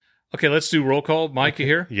Okay, let's do roll call. Mike, you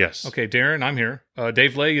here? Yes. Okay, Darren, I'm here.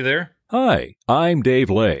 Dave Lay, you there? Hi, I'm Dave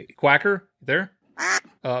Lay. Quacker, you there?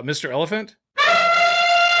 Mr. Elephant?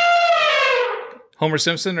 Homer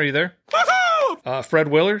Simpson, are you there? Fred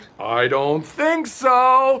Willard? I don't think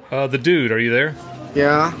so. The Dude, are you there?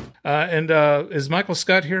 Yeah. And is Michael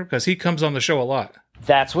Scott here? Because he comes on the show a lot.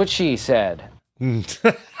 That's what she said.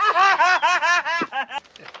 Okay.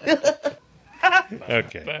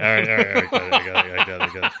 All right.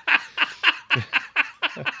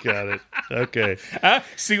 Got it. Okay.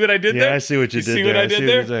 See what I did there? Yeah, I see what you did see there. what I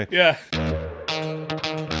did there? Yeah.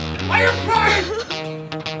 Are you crying?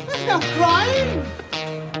 There's no crying.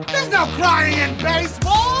 There's no crying in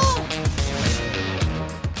baseball.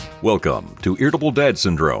 Welcome to Irritable Dad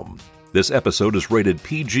Syndrome. This episode is rated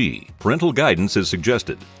PG. Parental guidance is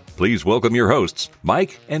suggested. Please welcome your hosts,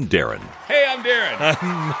 Mike and Darren. Hey, I'm Darren.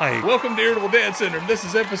 I'm Mike. Welcome to Irritable Dad Syndrome. This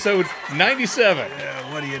is episode 97.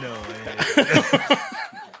 What do you know?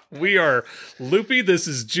 We are loopy. This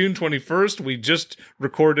is June 21st. We just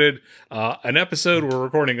recorded an episode. We're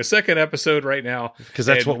recording a second episode right now. Because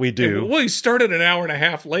that's what we do. We started an hour and a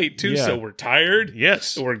half late, too, so we're tired. Yes.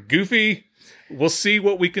 So we're goofy. We'll see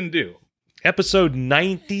what we can do. Episode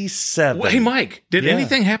 97. Well, hey, Mike, did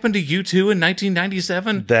anything happen to U2 in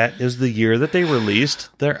 1997? That is the year that they released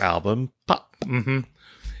their album, Pop. Mm-hmm.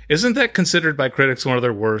 Isn't that considered by critics one of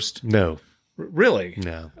their worst? No. Really?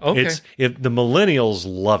 No. Okay. The millennials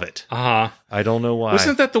love it. Uh-huh. I don't know why.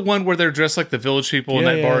 Wasn't that the one where they're dressed like the village people in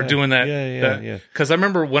that bar doing that? Yeah. Because I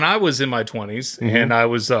remember when I was in my 20s and I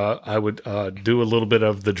would do a little bit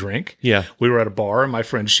of the drink. Yeah. We were at a bar and my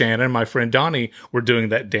friend Shannon and my friend Donnie were doing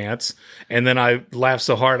that dance. And then I laughed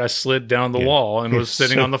so hard I slid down the wall and was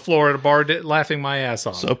sitting on the floor at a bar laughing my ass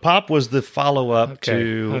off. So Pop was the follow-up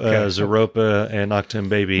to Zeropa and Octane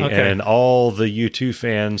Baby. And all the U2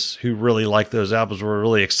 fans who really liked those albums were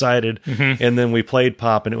really excited. Mm-hmm. And then we played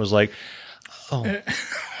Pop and it was like, oh,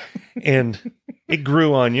 and it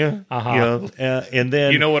grew on you, you know, and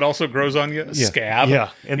then you know what also grows on you? Scab. Yeah,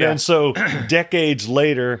 and then so decades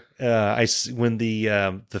later, when the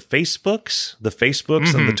Facebooks and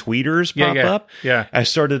the tweeters pop up, I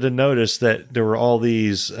started to notice that there were all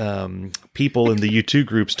these people in the U2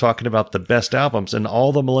 groups talking about the best albums, and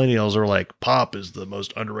all the millennials are like, "Pop is the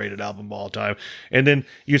most underrated album of all time." And then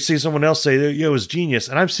you'd see someone else say, "It was genius,"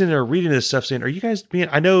 and I'm sitting there reading this stuff, saying, "Are you guys being?"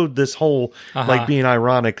 I know this whole like being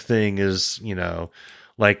ironic thing is, you know.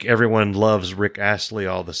 Like everyone loves Rick Astley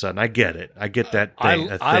all of a sudden. I get it. I get that thing.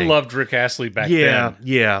 I loved Rick Astley back then.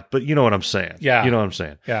 Yeah, but you know what I'm saying. Yeah. You know what I'm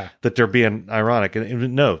saying. Yeah. That they're being ironic.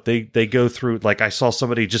 And no, they go through, like I saw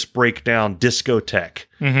somebody just break down Discotheque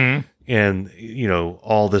and, you know,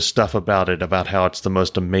 all this stuff about it, about how it's the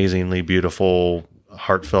most amazingly beautiful,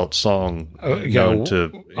 heartfelt song known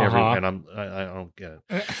to everyone. And I don't get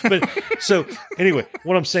it. But so anyway,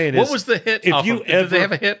 what I'm saying is, what was the hit? Did they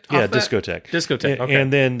have a hit? Yeah, off that? Discotheque. Okay.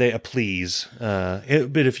 And then they Please. But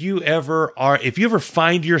if you ever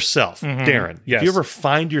find yourself, Darren, if you ever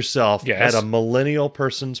find yourself at a millennial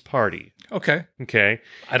person's party, okay,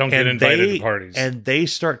 I don't get invited to parties, and they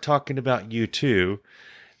start talking about U2,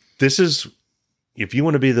 this is if you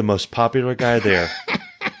want to be the most popular guy there.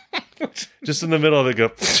 Just in the middle of it,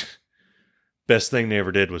 go, best thing they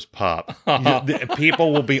ever did was Pop.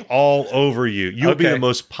 People will be all over you. You'll be the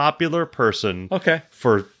most popular person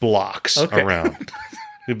for blocks around.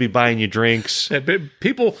 You'll be buying you drinks.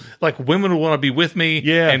 People, like women will want to be with me,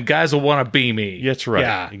 and guys will want to be me. That's right.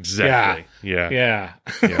 Yeah. Exactly. Yeah.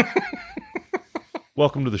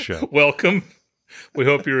 Welcome to the show. Welcome. We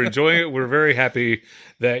hope you're enjoying it. We're very happy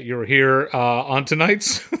that you're here on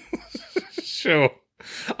tonight's show.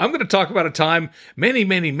 I'm going to talk about a time many,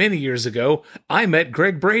 many, many years ago. I met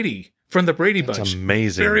Greg Brady from the Brady Bunch. That's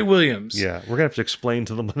amazing. Barry Williams. Yeah, we're going to have to explain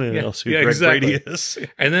to the millennials who Greg Brady is.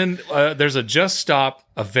 And then there's a Just Stop,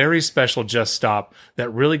 a very special Just Stop that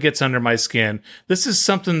really gets under my skin. This is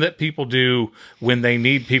something that people do when they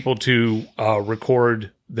need people to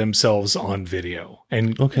record themselves on video.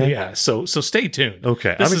 And so stay tuned.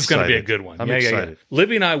 Okay, this is going to be a good one. I'm excited.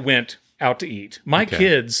 Libby and I went out to eat. My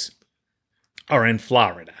kids are in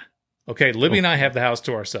Florida. Okay, Libby and I have the house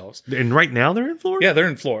to ourselves. And right now they're in Florida? Yeah, they're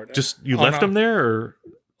in Florida. Just you left them there, or?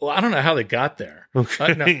 Well, I don't know how they got there.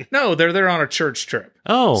 Okay. No, they're there on a church trip.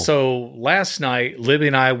 Oh. So last night, Libby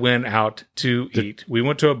and I went out to eat. We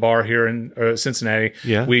went to a bar here in Cincinnati.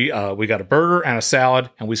 Yeah. We got a burger and a salad,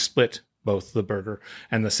 and we split both the burger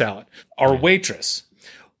and the salad. Our waitress,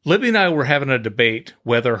 Libby and I were having a debate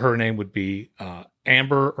whether her name would be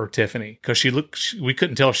Amber or Tiffany, because we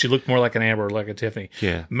couldn't tell if she looked more like an Amber or like a Tiffany.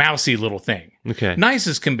 Yeah. Mousy little thing. Okay. Nice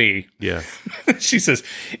as can be. Yeah. She says,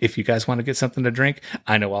 if you guys want to get something to drink,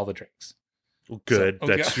 I know all the drinks. Well, good. So,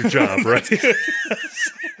 That's your job, right?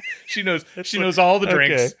 She knows all the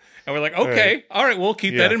drinks. Okay. And we're like, okay, all right, we'll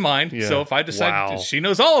keep that in mind. Yeah. So if I decide, she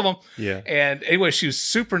knows all of them. Yeah. And anyway, she was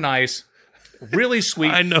super nice, really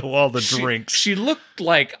sweet. I know all the drinks. She looked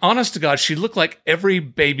like, honest to God, she looked like every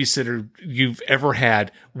babysitter you've ever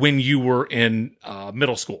had when you were in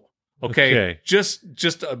middle school. Okay. Just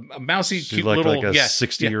a mousy, She cute looked little, like a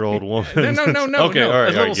 60-year-old woman. No. Okay, all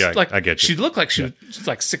right, I get you. She looked like she was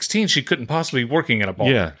like 16. She couldn't possibly be working in a bar.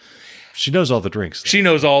 Yeah. She knows all the drinks. She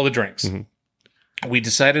knows all the drinks. Mm-hmm. We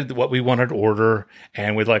decided what we wanted to order,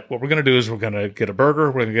 and we're like, what we're going to do is we're going to get a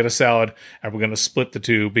burger, we're going to get a salad, and we're going to split the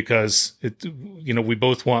two because we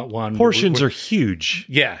both want one. Portions are huge.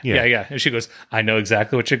 Yeah. And she goes, I know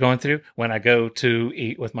exactly what you're going through. When I go to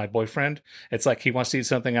eat with my boyfriend, it's like he wants to eat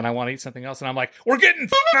something and I want to eat something else, and I'm like, we're getting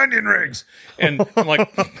onion rings, and I'm like,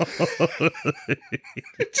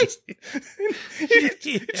 it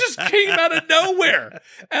just came out of nowhere,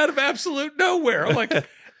 out of absolute nowhere. I'm like,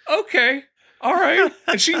 okay. All right.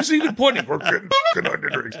 And she was even pointing, we're getting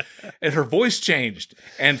onion rings. And her voice changed.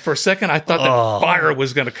 And for a second, I thought that fire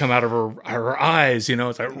was going to come out of her eyes.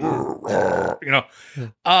 It's like,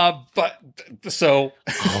 but so.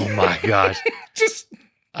 Oh my gosh. Just.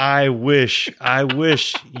 I wish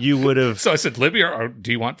you would have. So I said, Libby,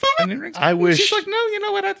 do you want onion rings? I wish. She's like, no, you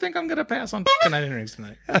know what? I think I'm going to pass on onion rings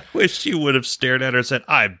tonight. I wish you would have stared at her and said,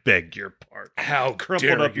 I beg your pardon. How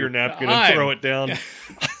crumpled up your napkin and throw it down.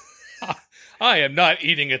 I am not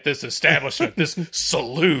eating at this establishment, this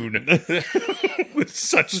saloon, with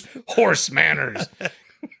such horse manners.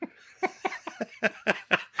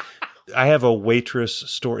 I have a waitress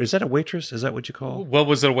store. Is that a waitress? Is that what you call? Well,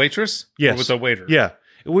 was it a waitress? Yes. Or was it a waiter? Yeah.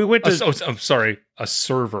 We went to. I'm sorry, a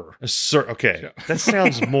server. Okay. Yeah. That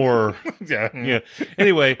sounds more. Yeah.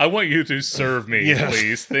 Anyway. I want you to serve me,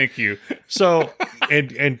 please. Thank you. So,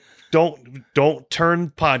 and don't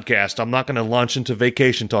turn podcast. I'm not going to launch into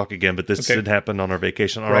vacation talk again, but this did happen on our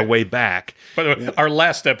vacation on our way back. By the way, our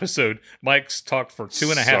last episode, Mike's talked for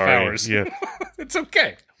 2.5 hours. Yeah. It's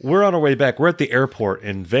okay. We're on our way back. We're at the airport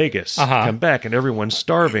in Vegas. Come back, and everyone's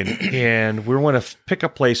starving, and we want to pick a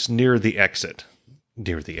place near the exit.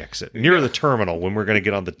 Near the terminal when we're going to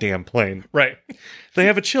get on the damn plane. Right. They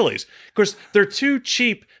have a Chili's. Of course, they're too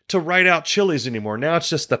cheap to write out Chili's anymore. Now it's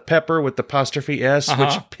just the pepper with the apostrophe S,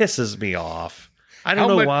 which pisses me off. I don't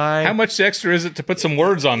know why. How much extra is it to put some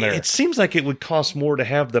words on there? It seems like it would cost more to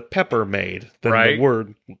have the pepper made than the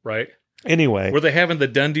word. Right. Anyway. Were they having the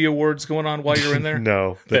Dundee Awards going on while you're in there?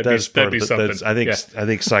 No. That'd be something. I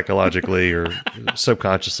think psychologically or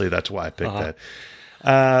subconsciously, that's why I picked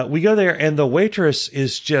that. We go there, and the waitress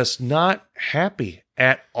is just not happy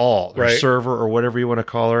at all. Or server, or whatever you want to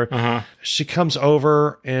call her. She comes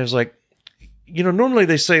over and is like, normally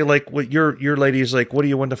they say, like, what your lady is like, what do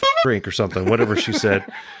you want to drink or something, whatever she said.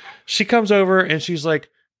 She comes over and she's like,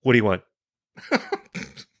 what do you want?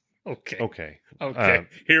 Okay.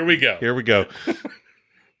 Here we go.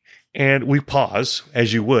 And we pause,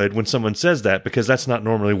 as you would when someone says that, because that's not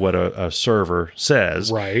normally what a server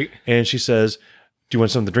says. Right. And she says, do you want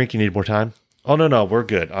something to drink? You need more time? Oh, no, we're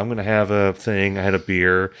good. I'm going to have a thing. I had a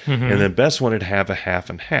beer. And then Bess wanted to have a half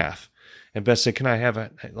and half. And Bess said, can I have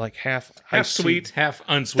half sweet, half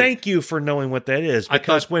unsweet? Thank you for knowing what that is.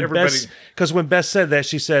 Because when Bess said that,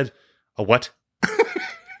 she said, a what?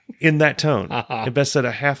 In that tone. And Bess said,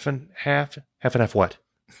 a half and half what?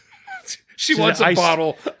 She wants a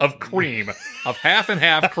bottle of cream, of half and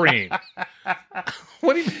half cream.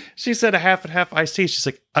 What do you mean? She said a half and half iced tea. She's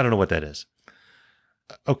like, I don't know what that is.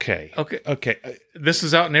 Okay. This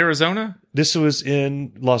was out in Arizona? This was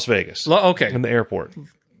in Las Vegas. In the airport.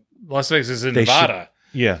 Las Vegas is in Nevada.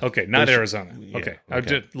 Yeah. Okay, not Arizona. Okay. I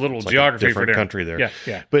did a little it's geography like a different for country there.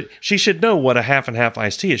 Yeah. But she should know what a half and half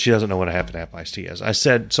iced tea is. She doesn't know what a half and half iced tea is. I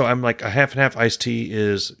said, so I'm like, a half and half iced tea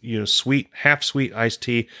is, sweet, half sweet iced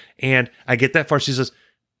tea. And I get that far. She says,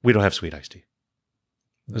 we don't have sweet iced tea.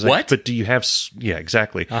 I was what? Like, but do you have, yeah,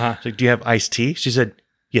 exactly. Like, do you have iced tea? She said,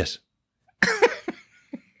 yes.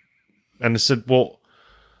 And I said, well,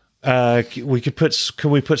 can we put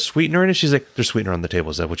sweetener in it? She's like, there's sweetener on the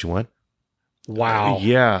table. Is that what you want? Wow.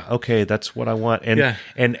 Yeah. Okay. That's what I want.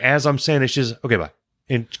 And as I'm saying it, she's okay, bye.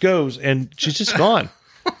 And goes, and she's just gone.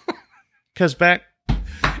 Comes back.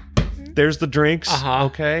 There's the drinks.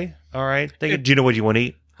 Okay. All right. Do you know what you want to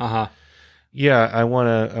eat? Yeah. I want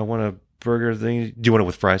a burger thing. Do you want it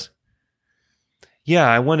with fries? Yeah,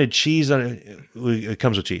 I wanted cheese on it. It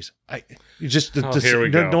comes with cheese. Here we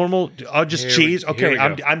go. Normal. Just cheese. Okay, we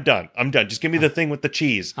go. I'm done. Just give me the thing with the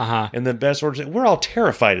cheese. Uh-huh. And the best order. We're all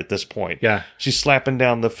terrified at this point. Yeah. She's slapping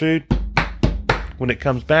down the food. When it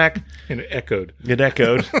comes back, And it echoed.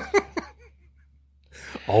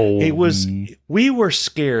 Oh, it was. We were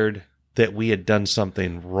scared that we had done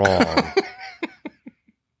something wrong.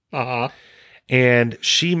 Uh-huh. And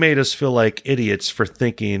she made us feel like idiots for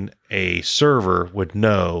thinking a server would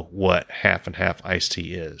know what half and half iced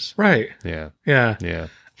tea is. Right. Yeah. Yeah.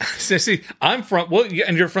 See, I'm from,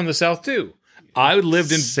 and you're from the South too. I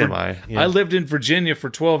lived in I lived in Virginia for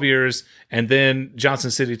 12 years and then Johnson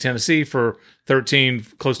City, Tennessee for 13,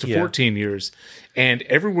 close to 14 years. And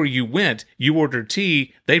everywhere you went, you ordered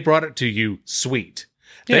tea, they brought it to you sweet.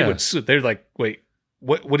 They're like, wait,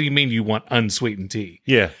 what do you mean you want unsweetened tea?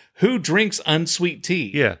 Yeah. Who drinks unsweet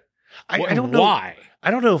tea? Yeah. I don't know why. I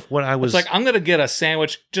don't know if when I was It's like, I'm going to get a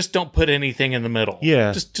sandwich. Just don't put anything in the middle.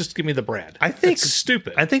 Yeah. Just give me the bread. I think it's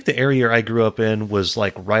stupid. I think the area I grew up in was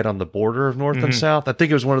like right on the border of North and South. I think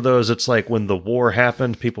it was one of those. It's like when the war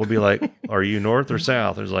happened, people would be like, "Are you North or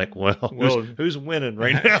South?" It's like, well, who's winning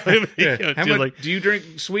right now? How much, do you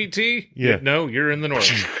drink sweet tea? Yeah. No, you're in the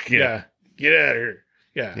North. Yeah. Get out of here.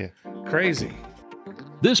 Yeah. Crazy.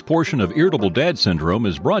 This portion of Irritable Dad Syndrome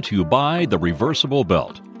is brought to you by the Reversible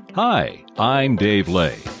Belt. Hi, I'm Dave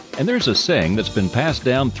Lay, and there's a saying that's been passed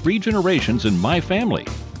down 3 generations in my family.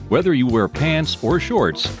 Whether you wear pants or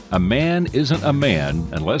shorts, a man isn't a man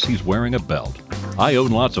unless he's wearing a belt. I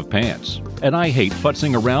own lots of pants, and I hate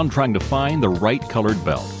futzing around trying to find the right colored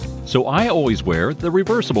belt. So I always wear the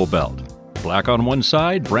reversible belt. Black on one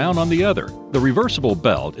side, brown on the other. The reversible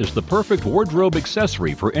belt is the perfect wardrobe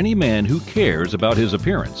accessory for any man who cares about his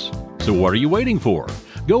appearance. So what are you waiting for?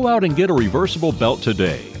 Go out and get a reversible belt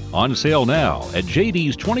today. On sale now at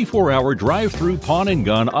JD's 24-hour drive-through pawn and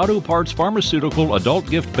gun auto parts pharmaceutical adult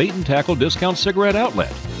gift bait and tackle discount cigarette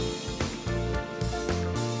outlet.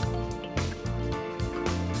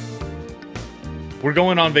 We're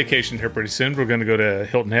going on vacation here pretty soon. We're going to go to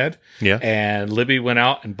Hilton Head. Yeah. And Libby went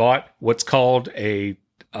out and bought what's called a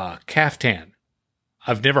caftan.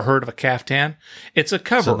 I've never heard of a caftan. It's a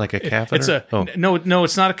cover. Is it like a catheter? No,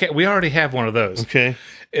 it's not a. We already have one of those. Okay.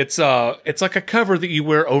 It's like a cover that you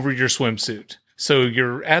wear over your swimsuit. So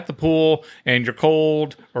you're at the pool and you're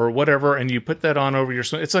cold or whatever, and you put that on over your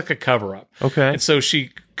swim. It's like a cover up. Okay. And so she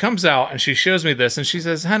comes out and she shows me this, and she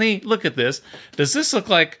says, "Honey, look at this. Does this look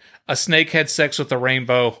like a snake had sex with a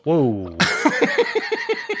rainbow?" Whoa.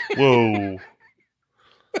 Whoa.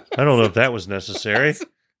 I don't know if that was necessary.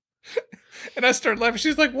 And I started laughing.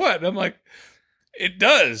 She's like, "What?" And I'm like, "It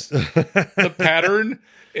does." The pattern,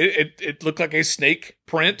 it looked like a snake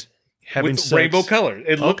print Having with sex. rainbow color.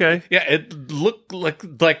 It looked, Okay. Yeah, it looked like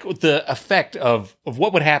the effect of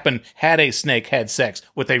what would happen had a snake had sex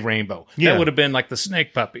with a rainbow. Yeah. That would have been like the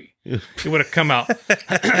Snake Puppy. It would have come out.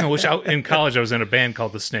 In college, I was in a band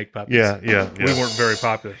called the Snake Puppies. Yeah. We weren't very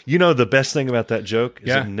popular. You know, the best thing about that joke is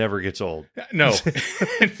Yeah. it never gets old. No,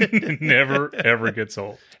 it never, ever gets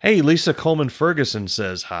old. Hey, Lisa Coleman Ferguson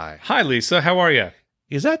says hi. Hi, Lisa. How are you?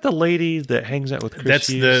 Is that the lady that hangs out with Chris That's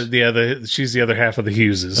Hughes? she's the other half of the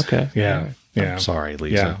Hugheses. Okay. Yeah. I'm sorry,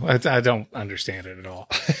 Lisa. Yeah. I don't understand it at all.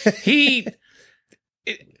 He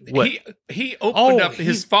opened up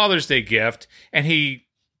his Father's Day gift and he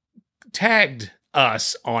tagged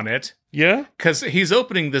us on it Yeah? because he's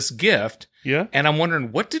opening this gift. Yeah? And I'm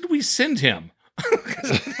wondering, what did we send him?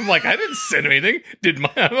 I'm like, I didn't send anything.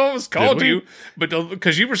 I almost called you, but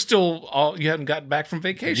because you were still you hadn't gotten back from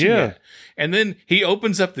vacation yet. And then he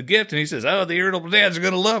opens up the gift and he says, "Oh, the irritable dads are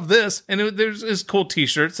going to love this." And there's his cool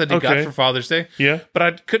T-shirts that he got for Father's Day. Yeah. But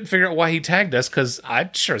I couldn't figure out why he tagged us because I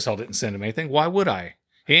sure as hell didn't send him anything. Why would I?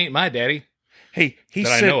 He ain't my daddy. Hey,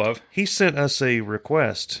 I know of. He sent us a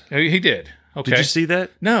request. He did. Okay. Did you see that?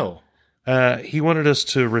 No. He wanted us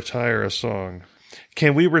to retire a song.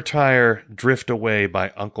 Can we retire Drift Away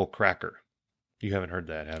by Uncle Kracker? You haven't heard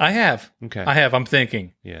that, have you? I have. Okay. I have. I'm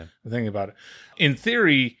thinking. Yeah. I'm thinking about it. In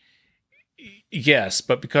theory, yes,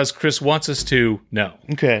 but because Chris wants us to, no.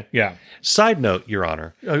 Okay. Yeah. Side note, Your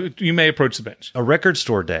Honor. You may approach the bench. A record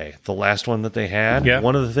store day, the last one that they had, Yeah.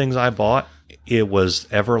 one of the things I bought, it was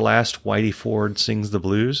Everlast Whitey Ford Sings the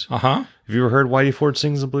Blues. Uh-huh. Have you ever heard Whitey Ford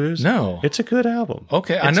Sings the Blues? No. It's a good album.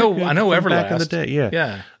 Okay. It's I know from Everlast. back in the day. Yeah.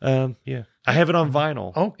 Yeah. Yeah. I have it on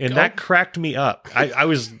vinyl. Oh, and that cracked me up. I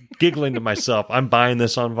was giggling to myself. I'm buying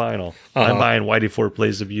this on vinyl. I'm buying Whitey Ford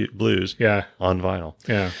Plays the Blues on vinyl.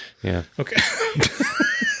 Yeah. Yeah. Okay.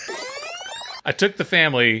 I took the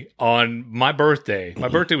family on my birthday. My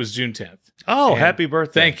birthday was June 10th. Oh, happy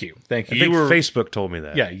birthday. Thank you. I think Facebook told me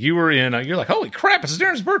that. Yeah, you were in, you're like, holy crap, it's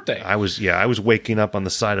Darren's birthday. I was waking up on the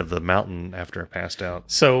side of the mountain after I passed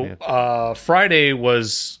out. So Friday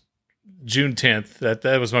was June 10th.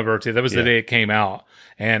 That was my birthday. That was the day it came out.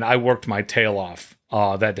 And I worked my tail off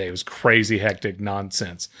that day. It was crazy, hectic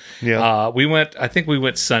nonsense. Yeah. I think we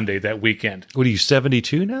went Sunday that weekend. What are you,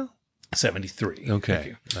 72 now? 73.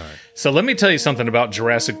 Okay. All right. So let me tell you something about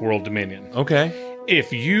Jurassic World Dominion. Okay.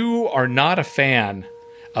 If you are not a fan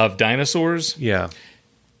of dinosaurs,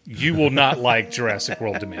 you will not like Jurassic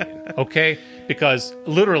World Dominion. Okay? Because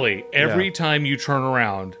literally every time you turn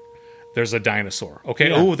around, there's a dinosaur. Okay?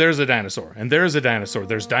 Yeah. Oh, there's a dinosaur. And there's a dinosaur.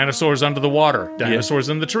 There's dinosaurs under the water. Dinosaurs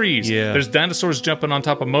in the trees. Yeah. There's dinosaurs jumping on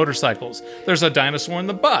top of motorcycles. There's a dinosaur in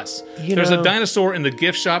the bus. There's a dinosaur in the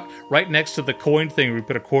gift shop right next to the coin thing. We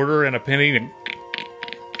put a quarter and a penny and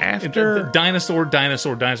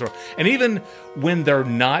dinosaur. And even when they're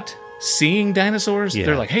not seeing dinosaurs,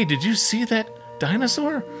 they're like, hey, did you see that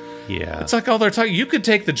dinosaur? Yeah. It's like all they're talking. You could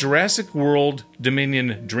take the Jurassic World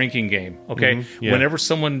Dominion drinking game, okay? Mm-hmm. Yeah. Whenever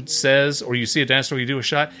someone says or you see a dinosaur, you do a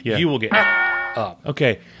shot, you will get up.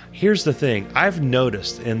 Okay, here's the thing. I've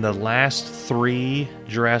noticed in the last 3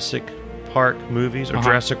 Jurassic Park movies or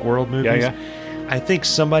Jurassic World movies, I think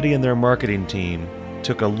somebody in their marketing team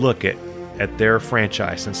took a look at their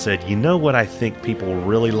franchise and said, you know what I think people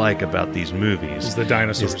really like about these movies? Is the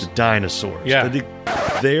dinosaurs. Is the dinosaurs. Yeah.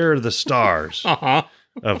 They're the stars.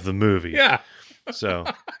 Of the movie. Yeah. So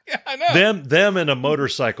I know. Them and a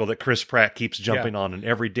motorcycle that Chris Pratt keeps jumping on in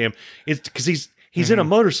every damn, it's because he's in a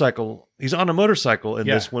motorcycle. He's on a motorcycle in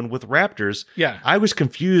this one with raptors. Yeah. I was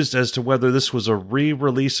confused as to whether this was a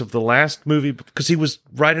re-release of the last movie because he was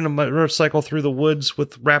riding a motorcycle through the woods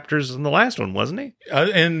with raptors in the last one, wasn't he?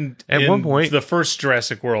 And at one point, the first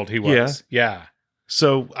Jurassic World, he was. Yeah.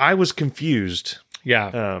 So I was confused.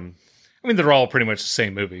 Yeah. I mean, they're all pretty much the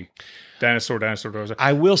same movie. Dinosaur.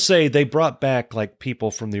 I will say they brought back like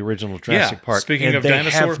people from the original Jurassic Park. Speaking of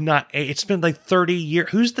dinosaur, have not. It's been like 30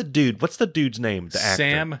 years. Who's the dude? What's the dude's name? The actor.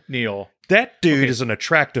 Sam Neill. That dude is an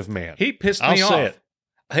attractive man. He pissed me off. I'll say it.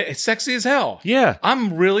 It's sexy as hell. Yeah,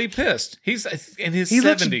 I'm really pissed. He's in his 70s. He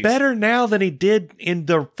looks better now than he did in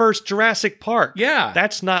the first Jurassic Park. Yeah,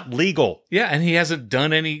 that's not legal. Yeah, and he hasn't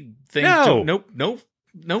done anything.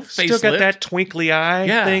 No face Still got lift. that twinkly eye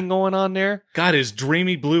thing going on there. God, his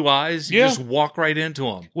dreamy blue eyes. You just walk right into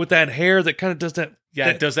him. With that hair that kind of does that. Yeah,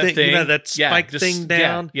 it does that thing. You know, that spike thing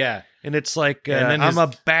down. Yeah. And it's like, I'm a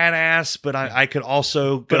badass, but I could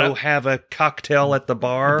also go have a cocktail at the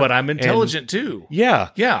bar. But I'm intelligent too. Yeah.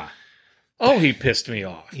 Yeah. Oh, he pissed me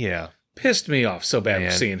off. Yeah. Pissed me off so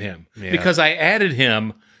bad seeing him. Yeah. Because I added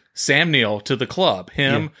him, Sam Neill, to the club.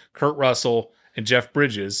 Him, Kurt Russell, and Jeff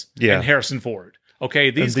Bridges, and Harrison Ford.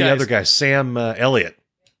 Okay, these and the guys. Other guy, Sam Elliott.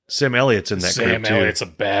 Sam Elliott's in that group too. Sam Elliott's a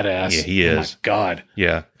badass. Yeah, he is. Oh my God.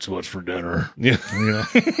 Yeah. It's what's for dinner. Yeah.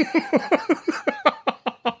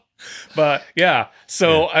 But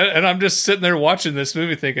so I'm just sitting there watching this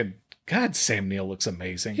movie thinking, God, Sam Neill looks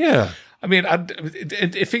amazing. Yeah. I mean,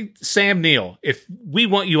 Sam Neill, if we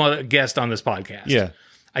want you on a guest on this podcast,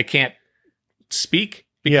 I can't speak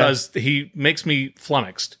because he makes me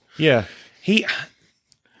flummoxed. Yeah.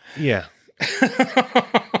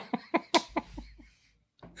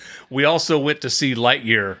 We also went to see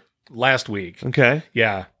Lightyear last week. Okay.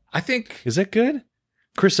 Yeah. I think... Is that good?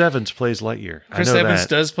 Chris Evans plays Lightyear. Chris Evans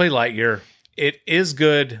does play Lightyear. It is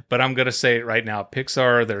good, but I'm going to say it right now.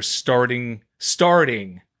 Pixar, they're starting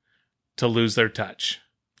to lose their touch.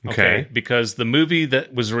 Okay. Because the movie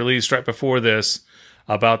that was released right before this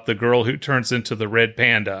about the girl who turns into the red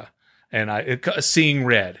panda and Seeing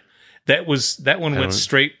Red, that one went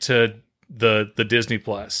straight to the Disney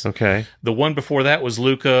Plus. Okay. The one before that was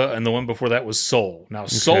Luca, and the one before that was Soul. Now,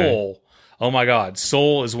 Soul, oh my God,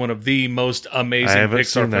 Soul is one of the most amazing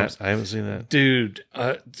Pixar films. I haven't seen that. Dude,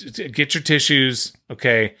 get your tissues,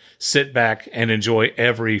 okay? Sit back and enjoy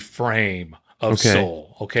every frame of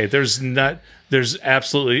Soul. Okay, there's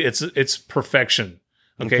absolutely, it's perfection.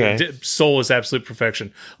 Okay. Soul is absolute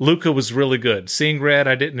perfection. Luca was really good. Seeing Red,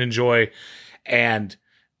 I didn't enjoy, and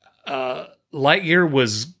Lightyear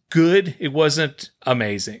was good. It wasn't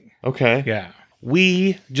amazing. Okay. Yeah.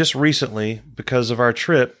 We just recently, because of our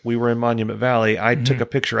trip, we were in Monument Valley. I took a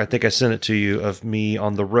picture, I think I sent it to you, of me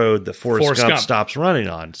on the road that Forrest Gump stops running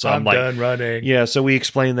on. So I'm like, done running. Yeah, so we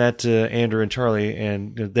explained that to Andrew and Charlie,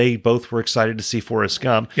 and they both were excited to see Forrest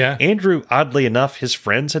Gump. Yeah. Andrew, oddly enough, his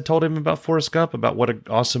friends had told him about Forrest Gump, about what an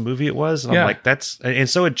awesome movie it was. And I'm like, and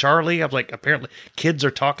so had Charlie. I'm like, apparently kids are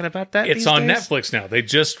talking about that. It's on Netflix now. They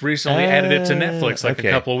just recently added it to Netflix a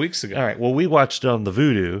couple of weeks ago. All right. Well, we watched it on the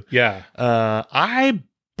Vudu. Yeah. I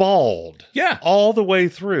bawled. Yeah. All the way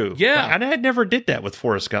through. Yeah. And I had never did that with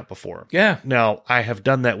Forrest Gump before. Yeah. Now, I have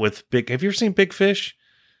done that with have you ever seen Big Fish?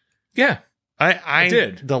 Yeah. I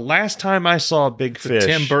did. The last time I saw Big Fish.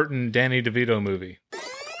 Tim Burton, Danny DeVito movie.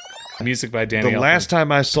 Music by Danny The Elfman. last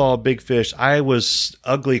time I saw Big Fish, I was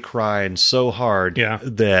ugly crying so hard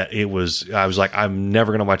that I was like, I'm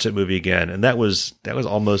never going to watch that movie again. And that was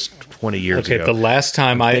almost 20 years ago. Okay, the last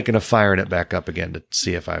time I'm thinking of firing it back up again to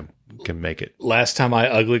see if I can make it. Last time I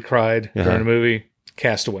ugly cried during a movie,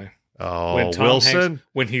 Castaway. Oh, when Tom Wilson? Hanks,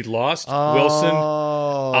 when he lost Wilson,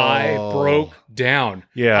 I broke down.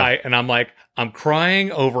 Yeah. And I'm like, I'm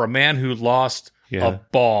crying over a man who lost a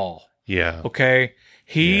ball. Yeah. Okay.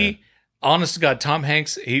 Honest to God, Tom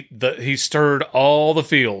Hanks, he stirred all the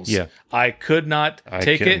feels. Yeah. I could not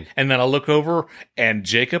take it. And then I look over and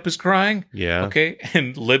Jacob is crying. Yeah. Okay.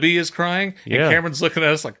 And Libby is crying. Yeah. And Cameron's looking at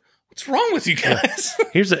us like, what's wrong with you guys?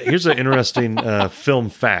 Here's an interesting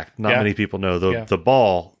film fact. Not many people know the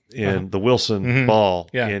ball in the Wilson ball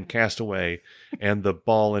in Castaway and the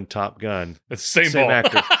ball in Top Gun. It's the same ball.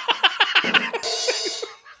 Actor.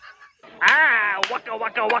 Waka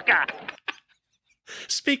waka waka.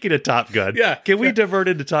 Speaking of Top Gun, can we divert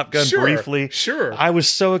into Top Gun briefly? Sure. I was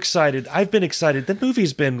so excited. I've been excited. The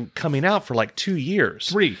movie's been coming out for like 2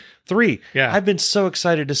 years. Three. Yeah. I've been so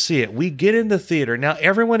excited to see it. We get in the theater. Now,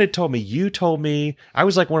 everyone had told me, you told me, I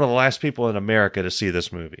was like one of the last people in America to see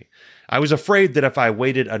this movie. I was afraid that if I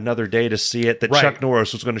waited another day to see it, that Chuck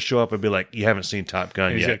Norris was going to show up and be like, you haven't seen Top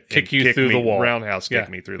Gun yet. Kick you through the wall. Roundhouse kick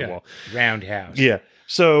me through the wall. Roundhouse. Yeah.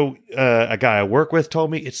 So a guy I work with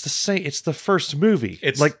told me it's the same. It's the first movie.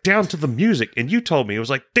 It's like down to the music. And you told me it was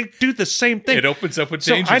like they do the same thing. It opens up with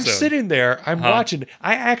so Danger I'm Zone. sitting there. I'm watching.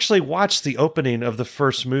 I actually watched the opening of the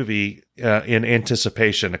first movie in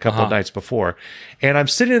anticipation a couple of nights before, and I'm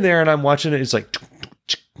sitting there and I'm watching it. It's like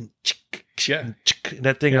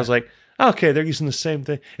that thing. I was like, okay, they're using the same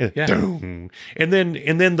thing. And then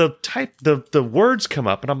the words come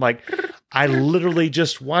up, and I'm like, I literally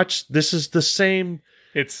just watched. This is the same.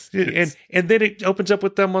 And then it opens up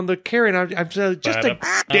with them on the carry, and I'm just a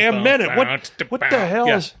damn minute. What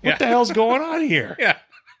the hell's going on here? Yeah,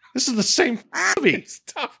 this is the same movie. It's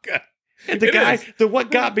Top Gun. And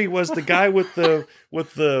what got me was the guy with the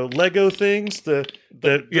Lego things, the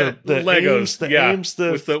Legos, aims,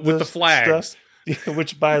 with the flags. Stuff.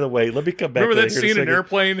 Which, by the way, let me come back. Remember to that scene in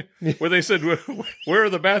Airplane where they said, "Where are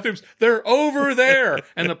the bathrooms? They're over there,"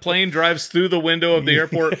 and the plane drives through the window of the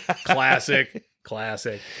airport.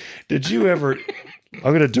 Classic. Did you ever? I'm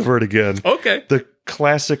going to divert again. Okay. The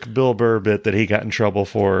classic Bill Burr bit that he got in trouble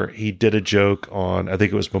for. He did a joke on, I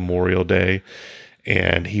think it was Memorial Day,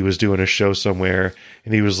 and he was doing a show somewhere,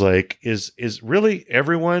 and he was like, "Is really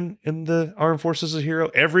everyone in the armed forces a hero?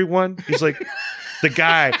 Everyone?" He's like. The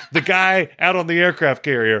guy out on the aircraft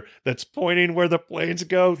carrier that's pointing where the planes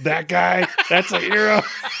go, that's a hero.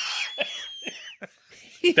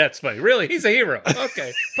 That's funny. Really? He's a hero.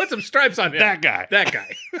 Okay. Put some stripes on him. That guy.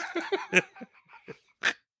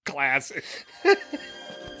 Classic.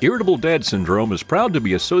 Irritable Dad Syndrome is proud to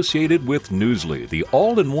be associated with Newsly, the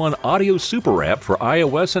all-in-one audio super app for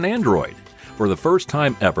iOS and Android. For the first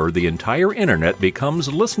time ever, the entire internet becomes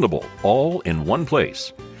listenable, all in one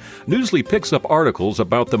place. Newsly picks up articles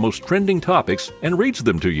about the most trending topics and reads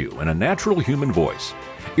them to you in a natural human voice.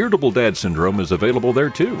 Irritable Dad Syndrome is available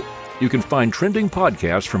there too. You can find trending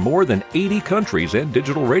podcasts from more than 80 countries and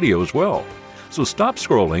digital radio as well. So stop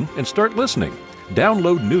scrolling and start listening.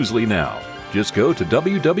 Download Newsly now. Just go to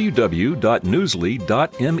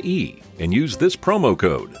www.newsly.me and use this promo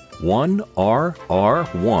code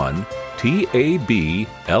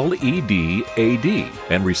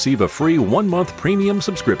 1RR1TABLEDAD and receive a free 1-month premium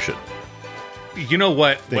subscription. You know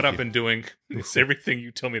what? I've been doing is everything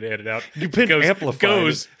you tell me to edit out. You've been amplifying.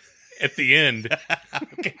 Goes at the end.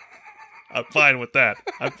 Okay. I'm fine with that.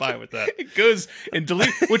 It goes and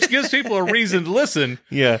delete, which gives people a reason to listen.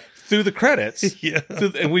 Yeah. Through the credits. Yeah.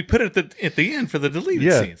 And we put it at the end for the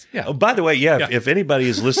deleted scenes. Yeah. Oh, by the way, if anybody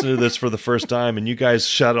is listening to this for the first time and you guys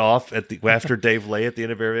shut off after Dave Lay at the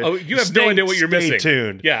end of every, you have no idea what you're missing. Stay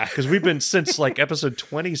tuned. Yeah. Because we've been since like episode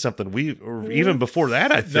 20 something. Or even before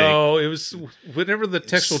that, I think. No, it was whenever the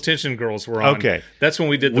Textual Tension Girls were on. Okay. That's when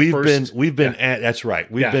we did the first. That's right.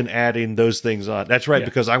 We've been adding those things on. That's right,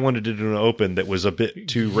 because I wanted to do an open that was a bit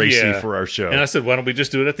too racy for our show. And I said, why don't we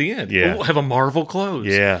just do it at the end? Yeah. We'll have a Marvel close.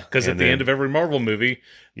 Yeah. Because at the end of every Marvel movie,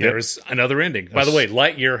 there's another ending. By the way,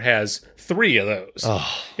 Lightyear has 3 of those.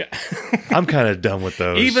 Oh, yeah. I'm kind of done with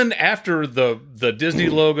those. Even after the Disney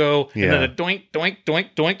logo and then a doink, doink,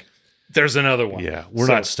 doink, doink, There's another one. Yeah, we're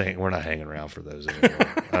not hanging around for those anymore.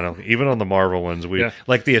 I don't. Even on the Marvel ones,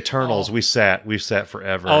 like the Eternals. We sat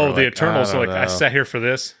forever. Oh, the Eternals! I sat here for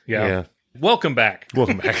this. Yeah. Welcome back.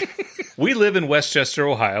 We live in Westchester,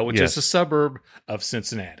 Ohio, which is a suburb of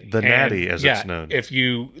Cincinnati. The Natty, as it's known. If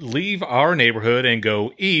you leave our neighborhood and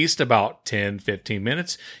go east about 10, 15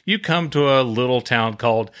 minutes, you come to a little town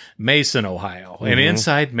called Mason, Ohio. Mm-hmm. And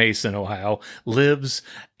inside Mason, Ohio, lives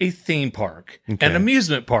a theme park, an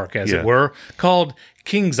amusement park, as it were, called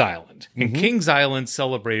Kings Island. And Kings Island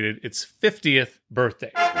celebrated its 50th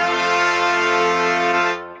birthday.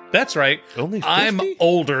 That's right. Only 50? I'm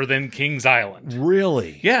older than Kings Island.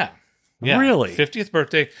 Really? Yeah. Really? 50th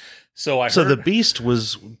birthday. So the Beast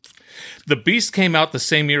was... The Beast came out the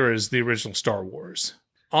same year as the original Star Wars.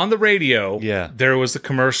 On the radio, there was a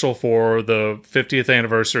commercial for the 50th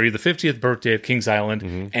anniversary, the 50th birthday of Kings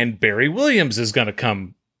Island, and Barry Williams is going to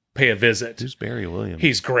come pay a visit. Who's Barry Williams?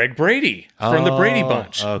 He's Greg Brady from the Brady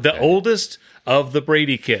Bunch, the oldest of the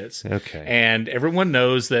Brady kids. Okay. And everyone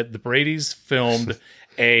knows that the Bradys filmed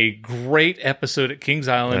a great episode at Kings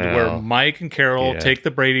Island where Mike and Carol take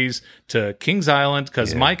the Bradys to Kings Island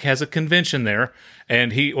because Mike has a convention there,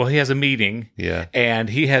 and he has a meeting, and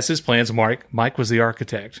he has his plans. Mike was the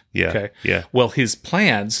architect. Well, his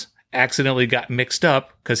plans accidentally got mixed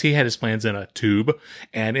up because he had his plans in a tube,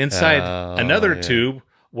 and inside another tube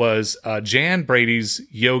was Jan Brady's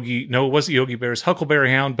it wasn't Yogi Bear's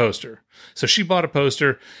Huckleberry Hound poster. So she bought a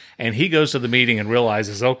poster, and he goes to the meeting and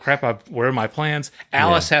realizes, oh crap, where are my plans?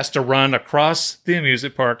 Alice has to run across the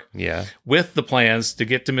amusement park with the plans to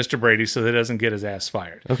get to Mr. Brady so that he doesn't get his ass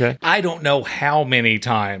fired. Okay. I don't know how many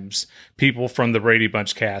times people from the Brady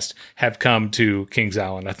Bunch cast have come to Kings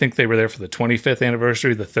Island. I think they were there for the 25th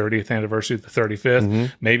anniversary, the 30th anniversary, the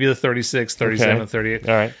 35th, maybe the 36th, 37th, 38th.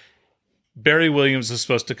 All right. Barry Williams was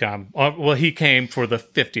supposed to come. Well, he came for the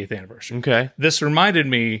 50th anniversary. Okay. This reminded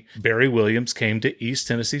me, Barry Williams came to East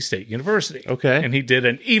Tennessee State University. Okay. And he did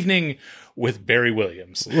an evening with Barry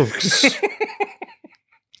Williams.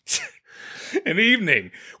 An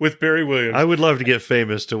evening with Barry Williams. I would love to get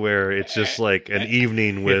famous to where it's just like an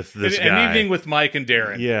evening with this guy. An evening with Mike and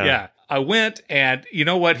Darren. Yeah. I went, and you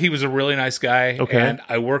know what? He was a really nice guy. Okay. And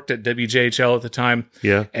I worked at WJHL at the time.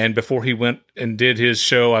 Yeah. And before he went and did his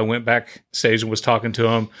show, I went backstage and was talking to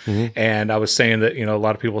him. And I was saying that, a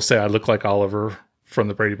lot of people say I look like Oliver from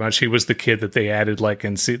the Brady Bunch. He was the kid that they added like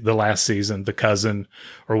in the last season, the cousin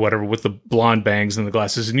or whatever, with the blonde bangs and the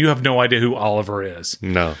glasses. And you have no idea who Oliver is.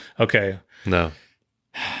 No. Okay. No.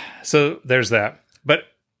 So there's that. But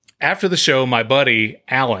after the show, my buddy,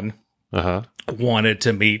 Alan, wanted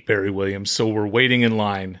to meet Barry Williams, so we're waiting in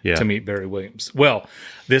line to meet Barry Williams. Well,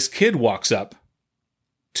 this kid walks up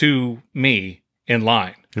to me in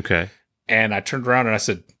line. Okay. And I turned around and I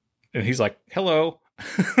said, and he's like, hello.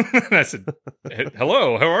 And I said,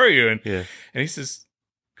 hello, how are you? And he says,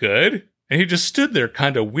 good. And he just stood there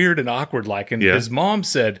kind of weird and awkward like. And his mom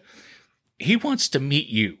said, he wants to meet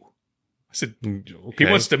you. I said, he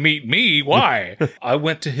wants to meet me? Why? I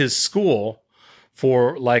went to his school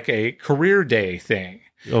for like a career day thing.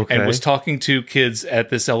 Okay. And was talking to kids at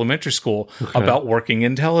this elementary school about working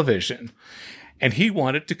in television. And he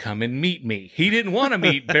wanted to come and meet me. He didn't want to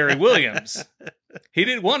meet Barry Williams. He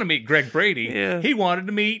didn't want to meet Greg Brady. Yeah. He wanted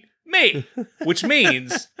to meet me, which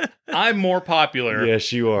means I'm more popular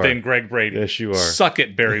than Greg Brady. Yes, you are. Suck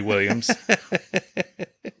it, Barry Williams.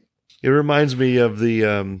 It reminds me of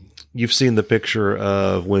the... You've seen the picture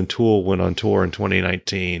of when Tool went on tour in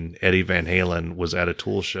 2019. Eddie Van Halen was at a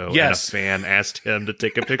Tool show. Yes. And a fan asked him to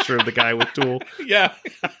take a picture of the guy with Tool. Yeah.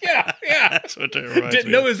 That's what it reminds me.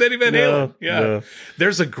 Didn't know it was Eddie Van Halen. Yeah. No.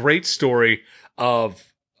 There's a great story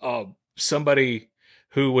of somebody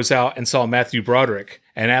who was out and saw Matthew Broderick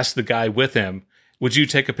and asked the guy with him, would you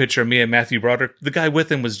take a picture of me and Matthew Broderick? The guy with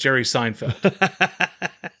him was Jerry Seinfeld.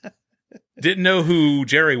 Didn't know who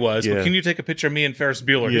Jerry was, but can you take a picture of me and Ferris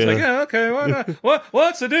Bueller? He's like, yeah, okay, why not?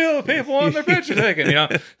 What's the deal with people on their picture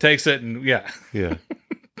taken? Takes it and yeah.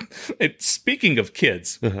 Speaking of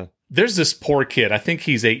kids, there's this poor kid. I think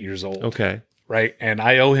he's 8 years old. Okay. Right? And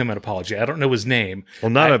I owe him an apology. I don't know his name. Well,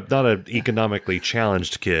 not an economically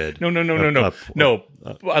challenged kid. No.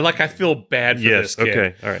 I feel bad for this kid.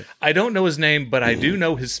 Okay, all right. I don't know his name, but I do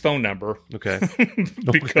know his phone number. Okay.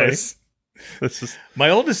 Because my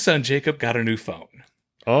oldest son, Jacob, got a new phone.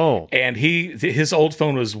 Oh. And his old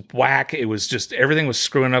phone was whack. It was just, everything was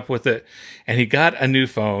screwing up with it. And he got a new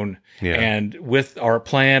phone. Yeah. And with our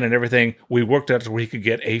plan and everything, we worked out where he could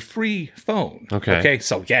get a free phone. Okay.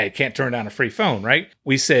 So, he can't turn down a free phone, right?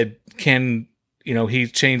 We said, can he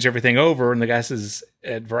change everything over? And the guy says,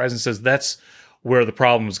 at Verizon says, that's where the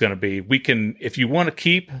problem is going to be. We can, if you want to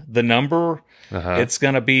keep the number, it's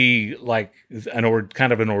going to be like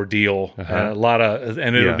kind of an ordeal,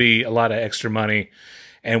 it'll be a lot of extra money.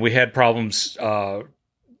 And we had problems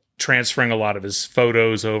transferring a lot of his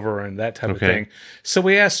photos over and that type of thing. So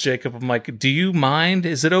we asked Jacob, I'm like, do you mind?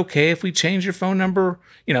 Is it okay if we change your phone number?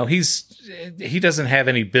 You know, he doesn't have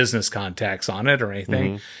any business contacts on it or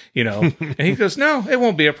anything, you know, and he goes, no, it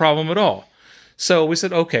won't be a problem at all. So we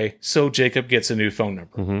said, okay. So Jacob gets a new phone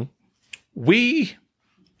number. We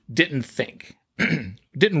didn't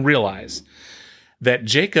realize that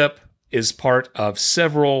Jacob is part of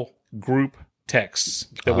several group texts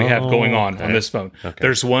that we have going on this phone.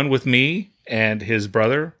 There's one with me and his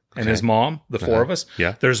brother and his mom, the four of us.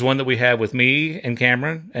 There's one that we have with me and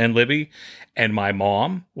Cameron and Libby and my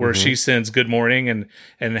mom, where she sends good morning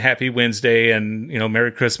and happy Wednesday and, you know,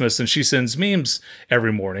 Merry Christmas. And she sends memes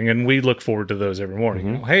every morning, and we look forward to those every morning.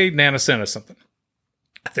 You know, hey, Nana sent us something.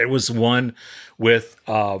 There was one with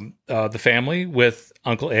the family, with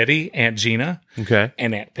Uncle Eddie, Aunt Gina,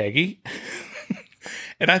 and Aunt Peggy.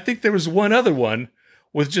 And I think there was one other one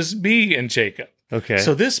with just me and Jacob.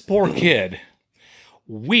 So this poor kid,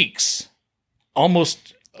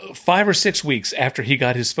 almost 5 or 6 weeks after he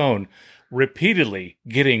got his phone, repeatedly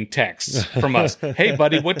getting texts from us. Hey,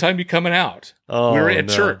 buddy, what time you coming out? We were at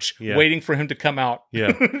church waiting for him to come out.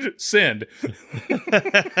 Send.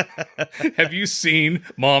 Have you seen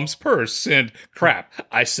mom's purse? Send. Crap,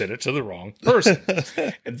 I sent it to the wrong person.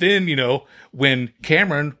 And then, you know, when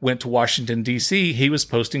Cameron went to Washington, D.C., he was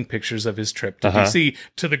posting pictures of his trip to D.C.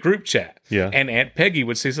 to the group chat. And Aunt Peggy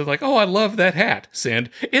would say something like, oh, I love that hat. Send.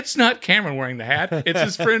 It's not Cameron wearing the hat. It's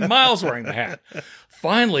his friend Miles wearing the hat.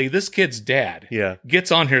 Finally, this kid's dad gets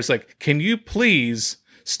on here. It's like, can you please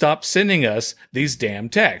stop sending us these damn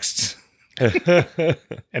texts?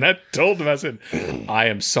 And I told him, I said, I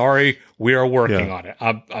am sorry. We are working on it.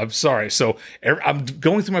 I'm sorry. So I'm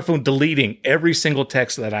going through my phone, deleting every single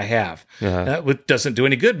text that I have. That doesn't do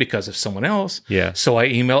any good because of someone else. So I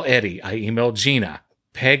email Eddie. I email Gina,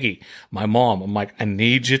 Peggy, my mom. I'm like, I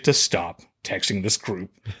need you to stop texting this group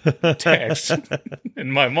text.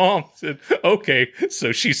 And my mom said, okay.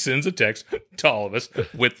 So she sends a text to all of us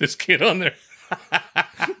with this kid on there.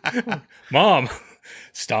 Mom,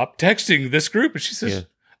 stop texting this group. And she says,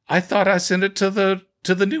 I thought I sent it to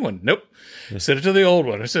the new one. Nope. Sent it to the old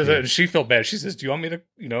one. I said, and she felt bad. She says, do you want me to,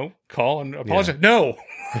 you know, call and apologize? No.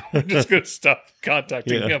 I'm just going to stop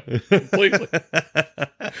contacting him completely.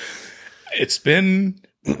 It's been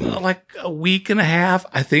like a week and a half.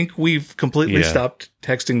 I think we've completely stopped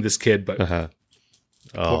texting this kid, but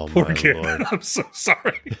poor kid. Lord. I'm so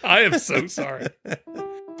sorry. I am so sorry.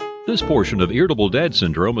 This portion of Irritable Dad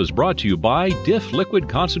Syndrome is brought to you by Diff Liquid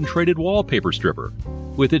Concentrated Wallpaper Stripper.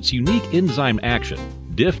 With its unique enzyme action,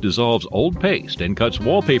 Diff dissolves old paste and cuts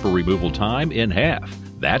wallpaper removal time in half.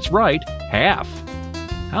 That's right, half.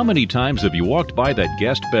 How many times have you walked by that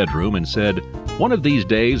guest bedroom and said, one of these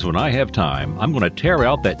days when I have time, I'm going to tear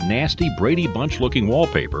out that nasty Brady Bunch-looking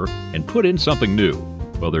wallpaper and put in something new?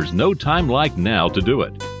 Well, there's no time like now to do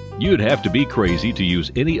it. You'd have to be crazy to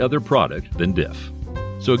use any other product than Diff.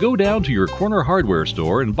 So go down to your corner hardware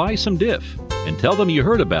store and buy some Diff and tell them you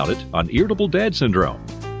heard about it on Irritable Dad Syndrome.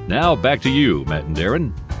 Now back to you, Matt and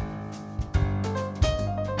Darren.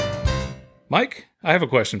 Mike, I have a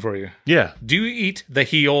question for you. Yeah. Do you eat the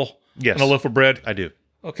heel Yes. on a loaf of bread? I do.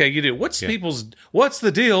 Okay, you do. What's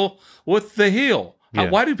the deal with the heel?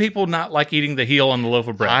 Why do people not like eating the heel on the loaf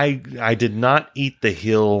of bread? I did not eat the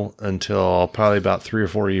heel until probably about 3 or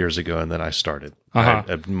 4 years ago, and then I started. I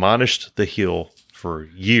admonished the heel for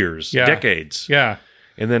years, decades. Yeah.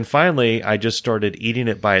 And then finally, I just started eating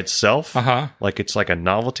it by itself, like it's like a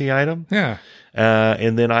novelty item. Yeah.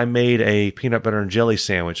 And then I made a peanut butter and jelly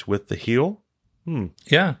sandwich with the heel.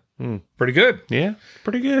 Yeah. Pretty good. Yeah,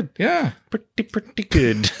 pretty good. Yeah. Pretty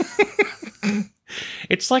good.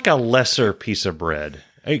 It's like a lesser piece of bread.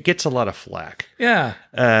 It gets a lot of flack. Yeah.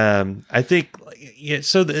 I think,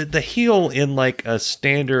 so the heel in like a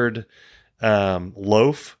standard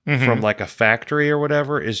loaf from like a factory or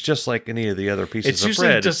whatever is just like any of the other pieces of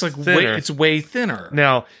bread. It's just like it's way thinner.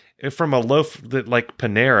 Now, from a loaf that like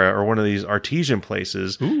Panera or one of these artesian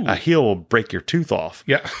places, a heel will break your tooth off.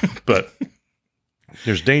 Yeah. But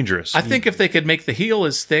there's dangerous. I think if they could make the heel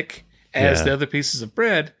as thick as the other pieces of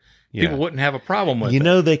bread, people wouldn't have a problem with it. You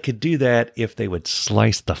know, they could do that if they would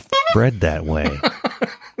slice the bread that way.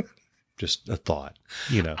 Just a thought.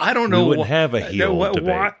 You know, I don't know. We wouldn't have a heel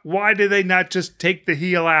debate. Why do they not just take the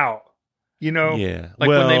heel out? You know, like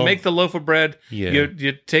when they make the loaf of bread,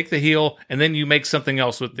 you take the heel and then you make something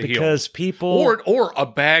else with the heel. Because people, or a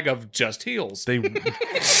bag of just heels.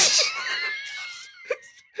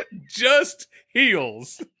 Just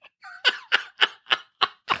heels.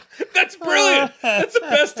 That's brilliant. That's the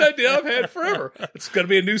best idea I've had forever. It's going to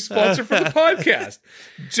be a new sponsor for the podcast.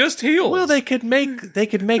 Just heels. Well, they could make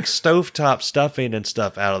stovetop stuffing and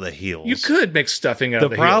stuff out of the heels. You could make stuffing out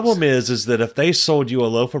of the heels. The problem is that if they sold you a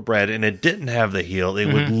loaf of bread and it didn't have the heel,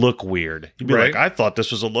 it would look weird. You'd be like, I thought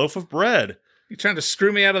this was a loaf of bread. You trying to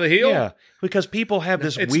screw me out of the heel? Yeah, because people have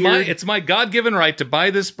this it's weird... It's my God-given right to buy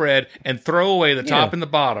this bread and throw away the top and the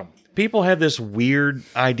bottom. People have this weird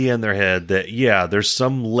idea in their head that, there's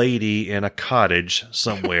some lady in a cottage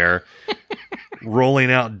somewhere rolling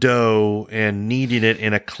out dough and kneading it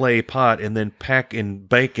in a clay pot and then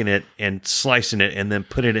baking it and slicing it and then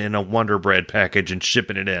putting it in a Wonder Bread package and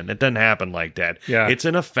shipping it in. It doesn't happen like that. Yeah. It's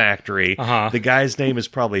in a factory. The guy's name is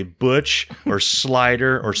probably Butch or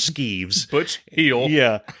Slider or Skeeves. Butch Heel.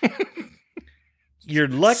 Yeah. You're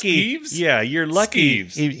lucky. Skeeves? Yeah, you're lucky.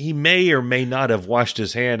 Skeeves. He may or may not have washed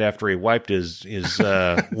his hand after he wiped his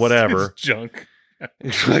whatever. His junk.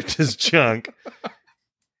 He wiped his junk.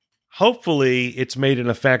 Hopefully, it's made in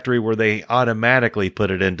a factory where they automatically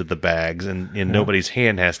put it into the bags and nobody's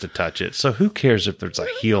hand has to touch it. So who cares if there's a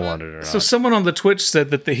heel on it or not? So someone on the Twitch said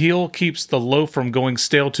that the heel keeps the loaf from going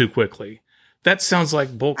stale too quickly. That sounds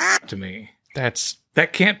like bull to me.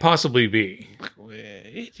 That can't possibly be.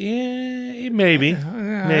 Yeah, maybe.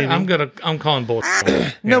 I'm calling bull.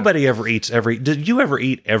 Nobody ever eats did you ever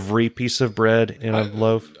eat every piece of bread in a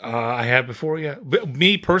loaf? I have before, yeah. But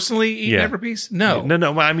me personally eating every piece? No.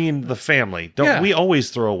 No, I mean the family. We always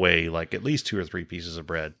throw away like at least 2 or 3 pieces of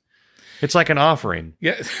bread. It's like an offering.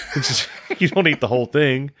 Yeah. You don't eat the whole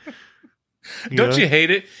thing. Don't you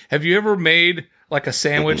hate it? Have you ever made like a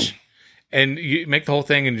sandwich and you make the whole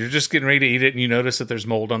thing and you're just getting ready to eat it and you notice that there's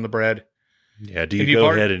mold on the bread? Yeah, do you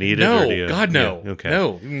go ahead and eat it? No, or do you, God, no. Yeah, okay.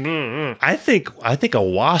 No. I think a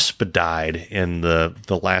wasp died in the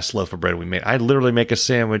last loaf of bread we made. I literally make a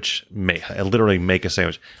sandwich.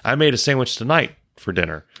 I made a sandwich tonight for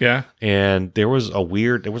dinner. Yeah. And there was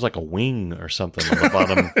like a wing or something on the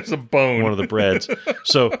bottom. There's a bone. One of the breads.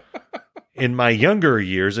 So in my younger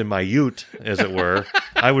years, in my ute, as it were,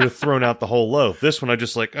 I would have thrown out the whole loaf. This one, I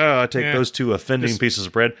just I take those 2 offending pieces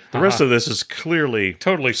of bread. The rest of this is clearly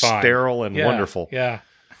totally fine, sterile and wonderful. Yeah.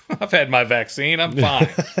 I've had my vaccine. I'm fine.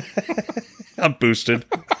 I'm boosted.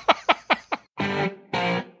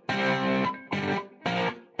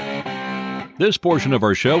 This portion of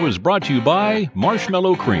our show is brought to you by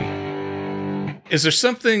Marshmallow Cream. Is there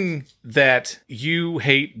something that you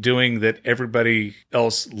hate doing that everybody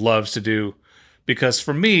else loves to do? Because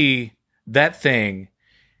for me, that thing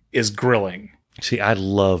is grilling. See, I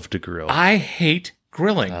love to grill. I hate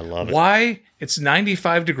grilling. I love it. Why? It's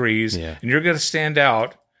 95 degrees, and you're going to stand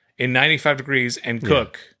out in 95 degrees and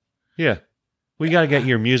cook. Yeah. We got to get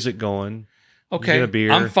your music going. Okay, get a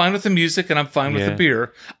beer. I'm fine with the music and I'm fine with the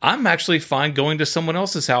beer. I'm actually fine going to someone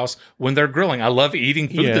else's house when they're grilling. I love eating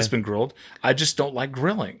food that's been grilled. I just don't like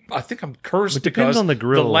grilling. I think I'm cursed because on the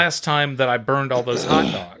grill. The last time that I burned all those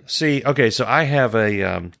hot dogs. See, okay, so I have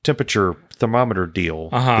a temperature thermometer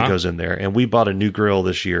deal that goes in there, and we bought a new grill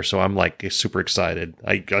this year, so I'm like super excited.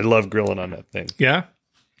 I love grilling on that thing. Yeah?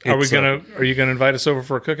 Are you gonna invite us over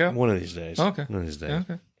for a cookout? One of these days. Okay. One of these days.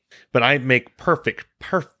 Okay. But I make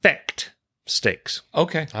perfect steaks.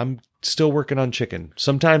 Okay. I'm still working on chicken.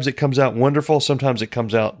 Sometimes it comes out wonderful. Sometimes it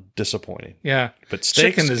comes out disappointing. Yeah. But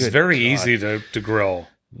steaks, chicken is very easy to grill.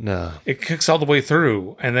 No. It cooks all the way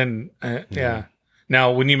through. And then, yeah.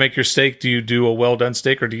 Now, when you make your steak, do you do a well-done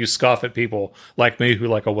steak or do you scoff at people like me who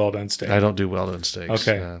like a well-done steak? I don't do well-done steaks.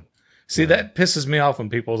 Okay. See, that pisses me off when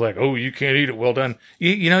people are like, oh, you can't eat it well done.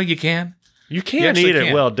 You know, you can. You can eat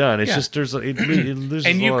it well done. It's just it loses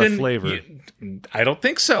a lot of flavor. I don't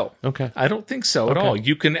think so. Okay. I don't think so at all.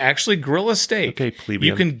 You can actually grill a steak. Okay,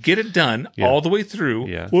 plebeian. You can get it done all the way through.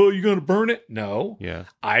 Yeah. Well, you're going to burn it? No. Yeah.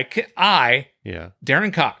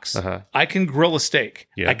 Darren Cox, I can grill a steak.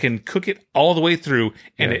 Yeah. I can cook it all the way through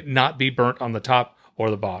and it not be burnt on the top or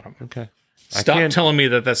the bottom. Okay. Stop telling me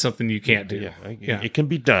that that's something you can't do. Yeah. It can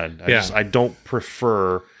be done. I don't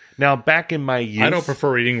prefer... Now, back in my youth... I don't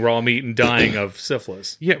prefer eating raw meat and dying of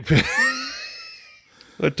syphilis. Yeah.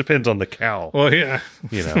 It depends on the cow. Well, yeah.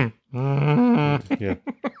 You know. Yeah.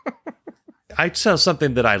 I'd say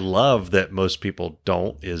something that I love that most people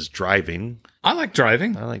don't is driving. I like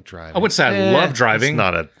driving. I like I would say I love driving.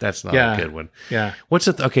 That's not a good one. Yeah. What's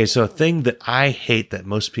it? Okay, so a thing that I hate that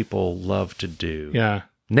most people love to do. Yeah.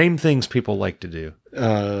 Name things people like to do.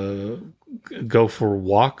 Go for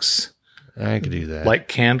walks. I could do that. Light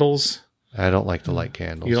candles. I don't like to light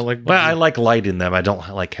candles. You don't like? Well, I like lighting them. I don't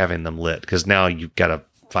like having them lit because now you've got a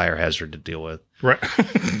fire hazard to deal with. Right.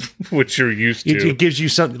 Which you're used to. It gives you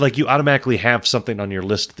something, like you automatically have something on your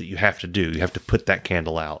list that you have to do. You have to put that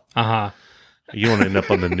candle out. Uh-huh. You don't end up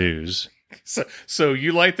on the news. So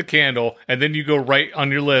you light the candle, and then you go right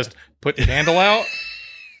on your list, put candle out?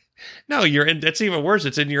 No, that's even worse.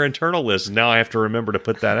 It's in your internal list. Now I have to remember to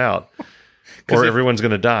put that out. Or everyone's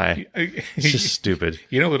going to die. It's just stupid.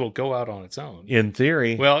 It'll go out on its own. In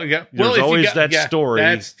theory. Well, yeah. There's always that story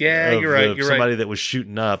you're right. You're somebody that was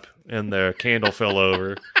shooting up and the candle fell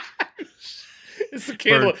over. It's the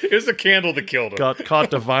candle. It was the candle that killed him. Got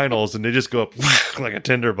caught the vinyls and they just go up like a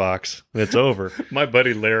tinderbox. It's over. My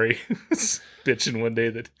buddy Larry was bitching one day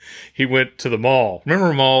that he went to the mall.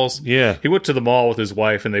 Remember malls? Yeah. He went to the mall with his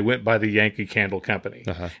wife and they went by the Yankee Candle Company.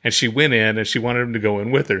 And she went in and she wanted him to go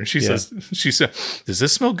in with her. And she said, "Does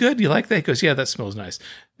this smell good? Do you like that?" He goes, "Yeah, that smells nice."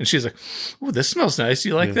 And she's like, "Oh, this smells nice. Do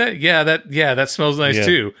you like that?" Yeah, that smells nice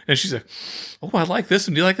too. And she's like, "Oh, I like this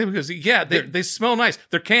one. Do you like that?" Because yeah, they smell nice.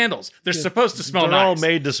 They're candles. They're supposed to smell nice. They're all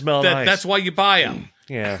made to smell nice. That's why you buy them.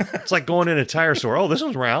 Yeah, it's like going in a tire store. Oh, this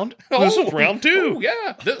one's round. This one's round too. Oh,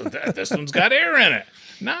 yeah, this one's got air in it.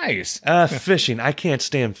 Nice. Fishing. I can't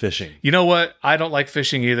stand fishing. You know what? I don't like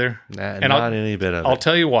fishing either. Not any bit of it. I'll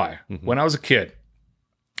tell you why. Mm-hmm. When I was a kid,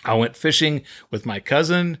 I went fishing with my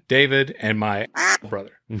cousin David and my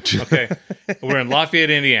brother. Okay, we're in Lafayette,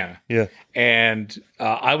 Indiana. Yeah, and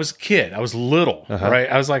I was a kid. I was little, right?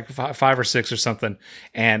 I was like 5 or 6 or something,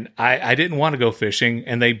 and I didn't want to go fishing.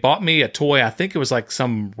 And they bought me a toy. I think it was like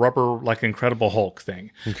some rubber, like Incredible Hulk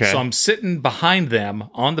thing. Okay, so I'm sitting behind them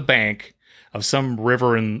on the bank of some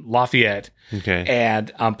river in Lafayette. Okay,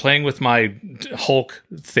 and I'm playing with my Hulk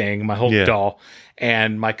thing, my Hulk doll,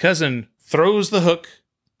 and my cousin throws the hook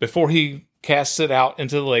before he casts it out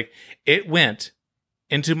into the lake. It went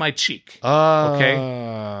into my cheek.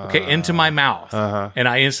 Okay, into my mouth. And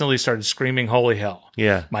I instantly started screaming, "Holy hell."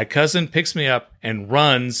 Yeah. My cousin picks me up and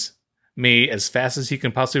runs me as fast as he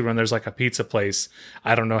can possibly run. There's like a pizza place.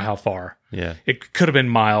 I don't know how far. Yeah. It could have been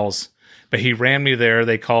miles, but he ran me there.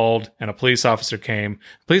 They called and a police officer came.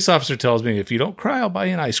 Police officer tells me, "If you don't cry, I'll buy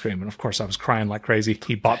you an ice cream." And of course I was crying like crazy.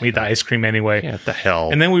 He bought me the ice cream anyway. Yeah, what the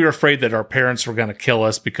hell? And then we were afraid that our parents were going to kill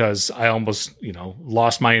us because I almost,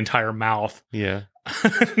 lost my entire mouth. Yeah.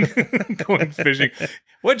 Going fishing.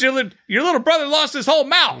 Your little brother lost his whole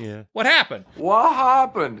mouth. Yeah. What happened? What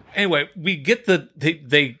happened? Anyway, we get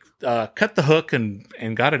they cut the hook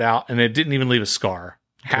and got it out, and it didn't even leave a scar.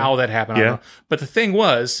 How that happened, I don't know. But the thing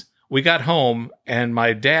was, we got home and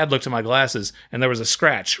my dad looked at my glasses and there was a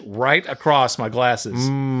scratch right across my glasses.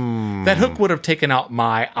 That hook would have taken out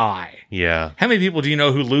my eye. Yeah. How many people do you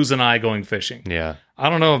know who lose an eye going fishing? Yeah. I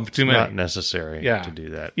don't know too many. Not necessary to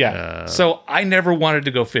do that. Yeah. So I never wanted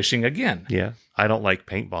to go fishing again. Yeah. I don't like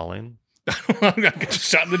paintballing. I'm going to get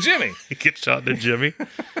shot in the jimmy. Get shot in the jimmy.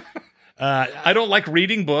 I don't like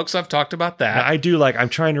reading books. I've talked about that. I do I'm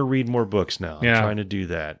trying to read more books now. I'm trying to do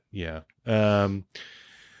that. Yeah.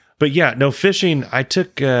 But yeah, no, fishing. I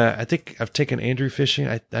think I've taken Andrew fishing.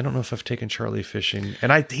 I don't know if I've taken Charlie fishing,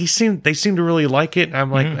 and they seem to really like it. And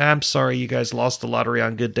I'm like, I'm sorry, you guys lost the lottery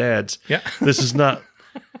on good dads. Yeah, this is not.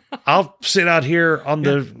 I'll sit out here on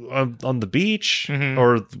the beach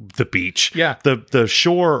or the beach, the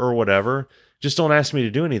shore or whatever. Just don't ask me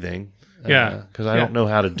to do anything. Because I don't know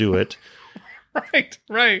how to do it.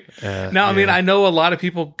 Right. Now, I mean, I know a lot of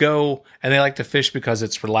people go and they like to fish because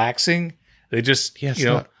it's relaxing. They just,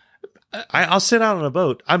 I'll sit out on a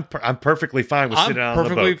boat. I'm perfectly fine with sitting out on a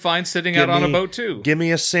boat. I'm perfectly fine sitting out on a boat too. Give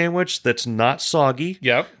me a sandwich that's not soggy.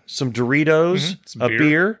 Yep. Some Doritos, some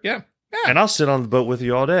beer. Yeah. And I'll sit on the boat with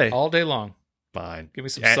you all day. All day long. Fine. Give me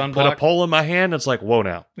some sunblock. Put a pole in my hand. It's like, whoa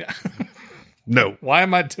now. Yeah. No. Why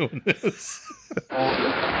am I doing this?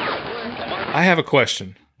 I have a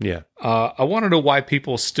question. Yeah. I want to know why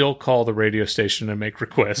people still call the radio station and make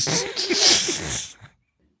requests.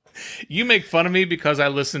 You make fun of me because I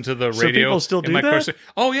listen to the radio. So people still do that?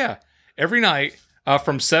 Oh yeah, every night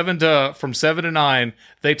from 7 to 9,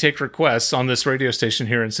 they take requests on this radio station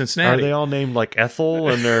here in Cincinnati. Are they all named like Ethel?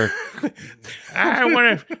 And they're I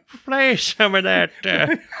want to play some of that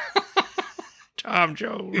Tom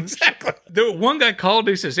Jones. Exactly. The one guy called.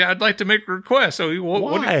 He says, "Yeah, I'd like to make a request." So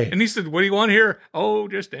why? And he said, "What do you want here?" "Oh,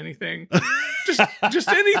 just anything, just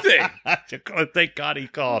anything." Thank God he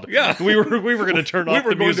called. Yeah, we were going to turn off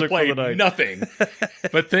the music for the night. Nothing.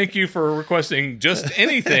 But thank you for requesting just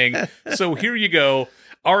anything. So here you go,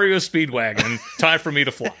 REO Speedwagon. Time for me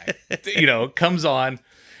to fly. Comes on,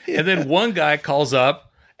 and then one guy calls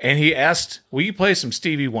up and he asked, "Will you play some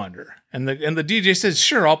Stevie Wonder?" And the DJ says,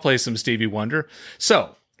 "Sure, I'll play some Stevie Wonder."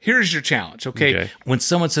 So here's your challenge, okay? When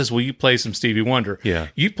someone says, "Will you play some Stevie Wonder?" Yeah.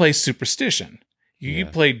 You play Superstition. You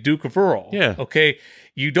play Duke of Earl. Yeah. Okay.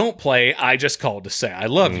 You don't play I Just Called to Say I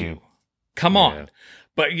Love You. Come on.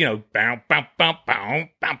 But,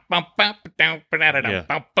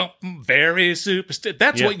 very super.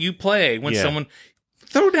 That's what you play when someone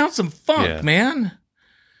throw down some funk, man.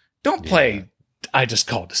 Don't play I Just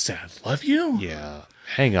Called to Say I Love You. Yeah.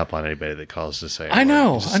 Hang up on anybody that calls to say I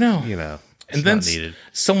know. And then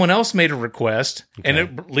someone else made a request, and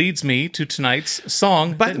it leads me to tonight's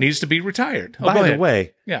song that needs to be retired. By the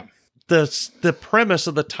way, yeah, the premise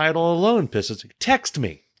of the title alone pisses. Text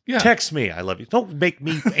me. Yeah. Text me. I love you. Don't make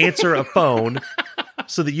me answer a phone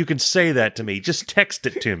so that you can say that to me. Just text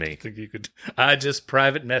it to me. I think you could. I just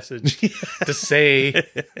private message to say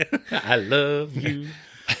I love you.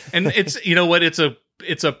 And it's, you know what? It's a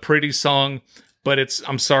pretty song, but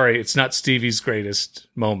I'm sorry, it's not Stevie's greatest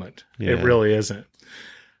moment. Yeah. It really isn't.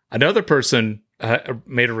 Another person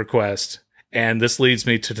made a request, and this leads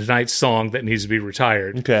me to tonight's song that needs to be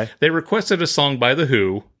retired. Okay. They requested a song by The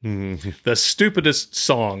Who, the stupidest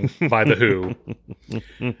song by The Who,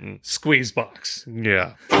 Squeezebox.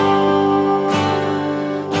 Yeah.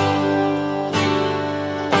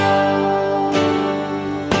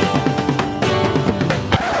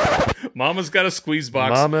 Mama's got a squeeze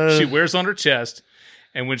box she wears on her chest,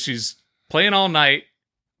 and when she's playing all night,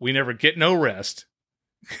 we never get no rest.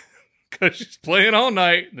 Because she's playing all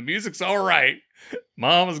night, the music's all right.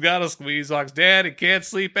 Mama's got a squeeze box. Daddy can't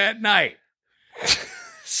sleep at night.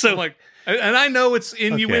 So, like, and I know it's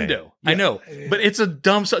innuendo. Okay. Yeah. I know. But it's a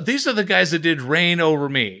dumb song. These are the guys that did Rain Over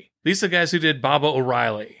Me. These are the guys who did Baba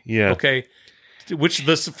O'Reilly. Yeah. Okay? Which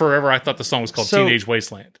forever I thought the song was called Teenage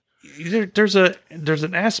Wasteland. There's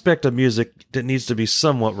an aspect of music that needs to be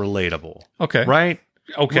somewhat relatable. Okay. Right?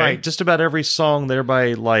 Okay. Right. Just about every song that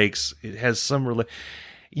everybody likes, it has some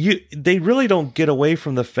they really don't get away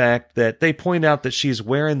from the fact that they point out that she's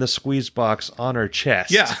wearing the squeeze box on her chest.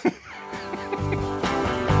 Yeah.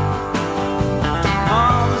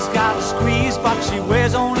 Mama's got a squeeze box she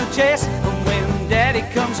wears on her chest, and when Daddy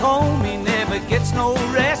comes home, he never gets no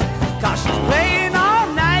rest, 'cause she's playing all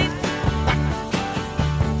night,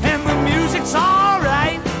 and the music's all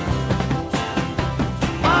right.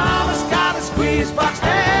 Mama's got a squeeze box,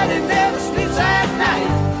 Daddy never sleeps at night.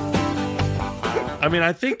 I mean,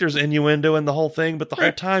 I think there's innuendo in the whole thing, but the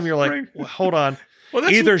whole time you're like, well, hold on. Well,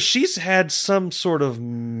 either she's had some sort of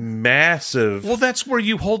massive... Well, that's where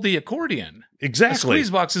you hold the accordion. Exactly. A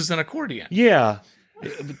squeeze box is an accordion. Yeah.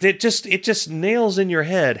 It just nails in your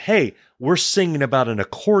head, hey, we're singing about an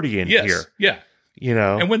accordion here. Yeah. You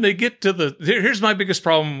know? And when they get to here's my biggest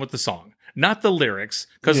problem with the song. Not the lyrics,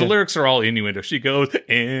 because the lyrics are all innuendo. She goes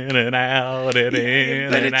in and out and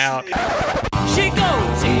in and out. She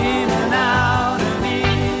goes in and out and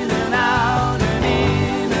in and out and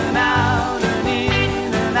in and out and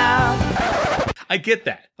in and out. I get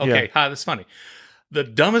that. Okay, that's funny. The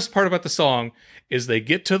dumbest part about the song is they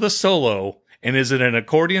get to the solo, and is it an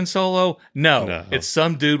accordion solo? No. It's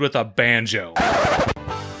some dude with a banjo.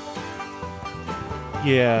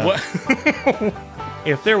 Yeah. What?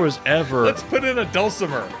 If there was ever... Let's put in a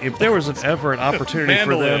dulcimer. If there was ever an opportunity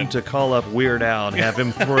for them to call up Weird Al and have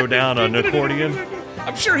him throw down an accordion...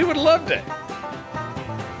 I'm sure he would have loved it.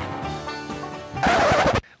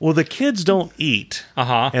 Well, the kids don't eat,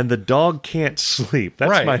 and the dog can't sleep.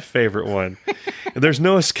 That's my favorite one. There's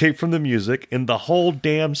no escape from the music in the whole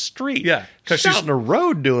damn street. Yeah. She's out in the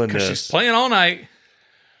road doing this. Because she's playing all night,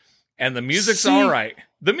 and the music's all right.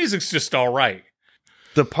 The music's just all right.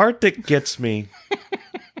 The part that gets me,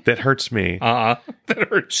 that hurts me, that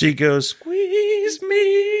hurts. She goes, squeeze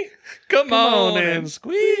me. Come on and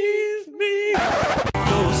squeeze me.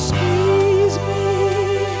 Go squeeze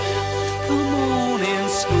me. Come on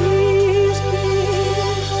and squeeze me.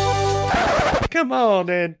 Come on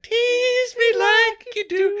and tease me like you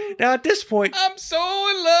do. Now at this point, I'm so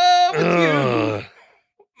in love with you.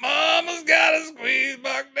 Mama's got a squeeze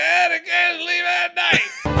box, Daddy can't sleep at night.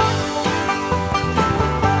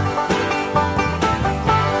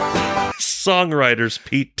 Songwriters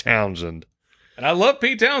Pete Townsend. And I love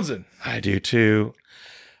Pete Townsend. I do too.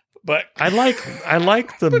 But I like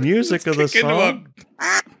the music of the song. Into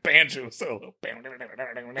a banjo solo.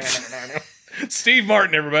 Steve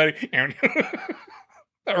Martin, everybody.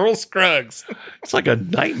 Earl Scruggs. It's like a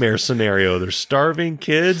nightmare scenario. There's starving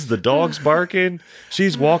kids, the dog's barking,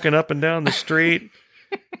 she's walking up and down the street.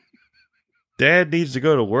 Dad needs to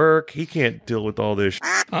go to work. He can't deal with all this.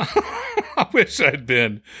 I wish I'd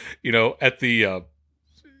been, at the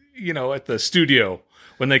studio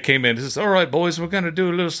when they came in. It says, "All right, boys, we're going to do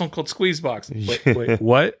a little song called Squeeze Box." Wait,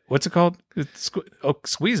 what? What's it called?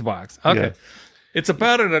 Squeeze Box. Okay. It's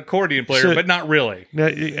about an accordion player, but not really. Now,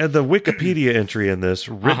 the Wikipedia entry in this,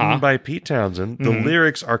 written by Pete Townsend, the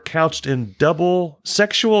lyrics are couched in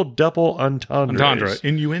sexual double entendres. Entendre.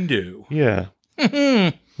 Innuendo. Yeah.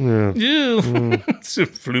 Yeah.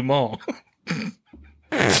 Flumont.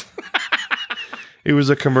 It was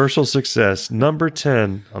a commercial success, number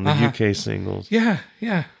 10 on the UK singles. Yeah.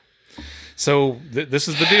 So this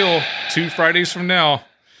is the deal. 2 Fridays from now,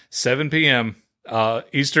 7 p.m.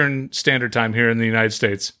 Eastern Standard Time here in the United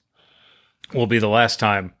States will be the last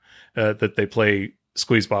time that they play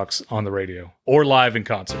Squeezebox on the radio or live in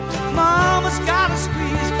concert. Mama's got a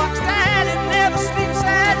squeeze box, Daddy never sleeps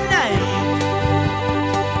at night.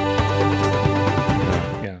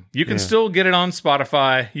 Yeah, you can still get it on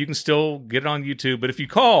Spotify. You can still get it on YouTube. But if you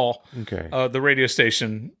call the radio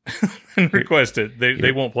station and request it,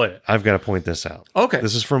 they won't play it. I've got to point this out. Okay,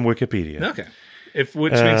 this is from Wikipedia. Okay.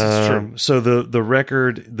 Which means it's true. So the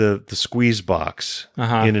record, the Squeeze Box,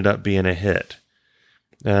 ended up being a hit.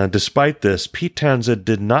 Despite this, Pete Townsend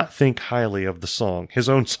did not think highly of the song, his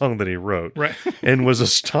own song that he wrote, and was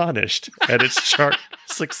astonished at its chart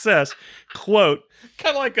success. Quote,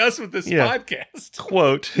 kind of like us with this podcast.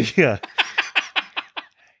 Quote,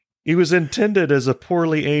 it was intended as a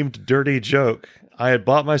poorly aimed, dirty joke. I had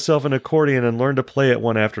bought myself an accordion and learned to play it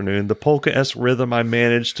one afternoon. The polka-esque rhythm I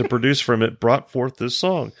managed to produce from it brought forth this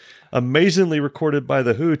song. Amazingly recorded by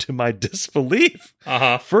The Who to my disbelief.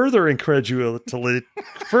 Further incredulity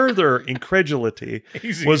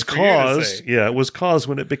was caused. Yeah, it was caused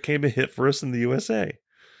when it became a hit for us in the USA.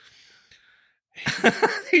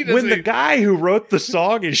 When the guy who wrote the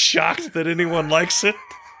song is shocked that anyone likes it.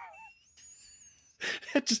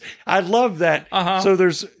 I love that. So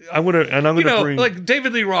I'm gonna bring, like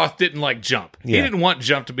David Lee Roth didn't like Jump. He didn't want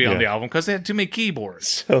Jump to be on the album because they had too many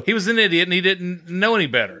keyboards. So he was an idiot and he didn't know any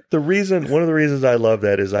better. One of the reasons I love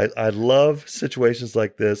that is I love situations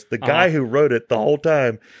like this. The guy who wrote it the whole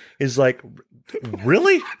time is like,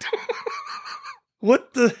 really?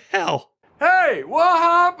 What the hell? Hey, what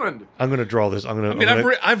happened? I'm going to draw this.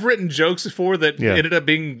 I've written jokes before that ended up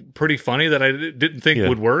being pretty funny that I didn't think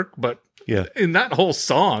would work, but in that whole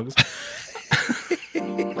song.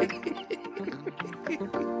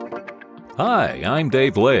 Hi, I'm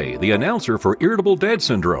Dave Lay, the announcer for Irritable Dad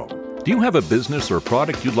Syndrome. Do you have a business or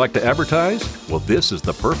product you'd like to advertise? Well, this is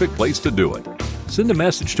the perfect place to do it. Send a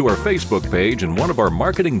message to our Facebook page and one of our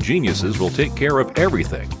marketing geniuses will take care of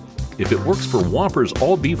everything. If it works for Whoppers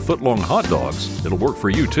all-beef footlong hot dogs, it'll work for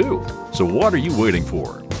you too. So what are you waiting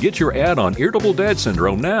for? Get your ad on Irritable Dad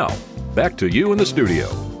Syndrome now. Back to you in the studio.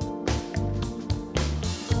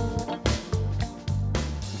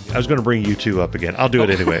 I was going to bring you two up again. I'll do it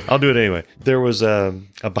anyway. There was a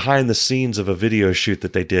behind the scenes of a video shoot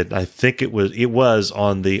that they did. I think it was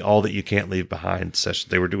on the All That You Can't Leave Behind session.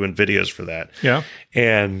 They were doing videos for that. Yeah.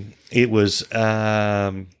 And it was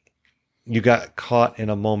you got caught in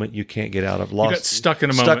a moment you can't get out of. You got stuck in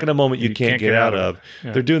a moment you can't get out of.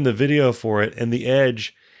 Yeah. They're doing the video for it, and The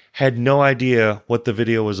Edge had no idea what the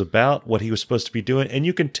video was about, what he was supposed to be doing. And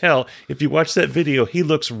you can tell, if you watch that video, he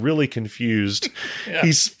looks really confused. Yeah.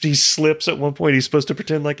 He slips at one point. He's supposed to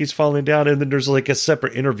pretend like he's falling down. And then there's like a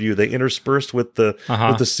separate interview they interspersed with the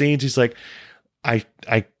scenes. He's like, I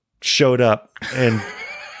showed up, and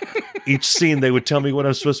each scene they would tell me what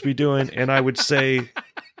I'm supposed to be doing. And I would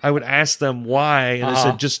ask them why, and I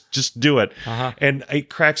said, just do it. And it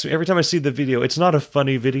cracks me. Every time I see the video, it's not a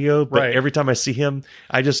funny video, but every time I see him,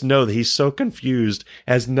 I just know that he's so confused,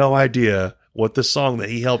 has no idea what the song that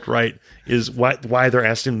he helped write is, why they're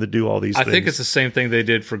asking him to do all these things. I think it's the same thing they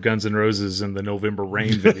did for Guns N' Roses in the November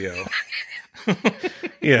Rain video.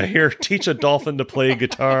 Yeah, here, teach a dolphin to play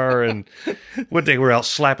guitar, and what they were out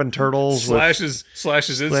slapping turtles. Slashes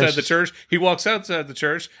inside the church. He walks outside the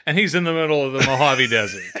church, and he's in the middle of the Mojave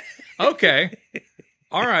Desert. Okay.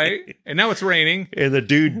 All right. And now it's raining. And the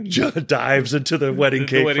dude dives into the wedding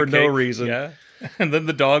cake for no reason. Yeah. And then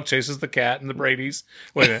the dog chases the cat and the Brady's.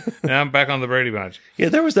 Wait a minute. Now I'm back on the Brady Bunch. Yeah,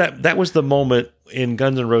 there was that was the moment in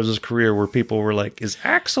Guns N' Roses' career where people were like, is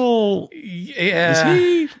Axl, is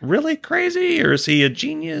he really crazy? Or is he a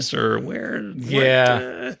genius? Or where?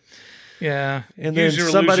 Yeah. And then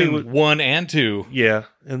somebody would 1 and 2. Yeah.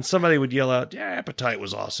 And somebody would yell out, yeah, Appetite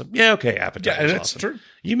was awesome. Yeah, okay, Appetite was awesome. True.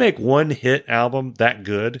 You make one hit album that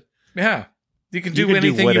good. Yeah. You can do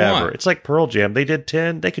anything you want. It's like Pearl Jam. They did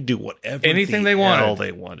 10. They could do whatever anything they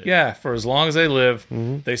wanted. Yeah, for as long as they live,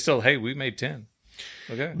 they still, hey, we made 10.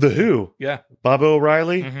 Okay. The Who. Yeah. Bob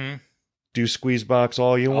O'Reilly. Do Squeezebox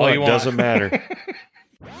all you want. Doesn't matter.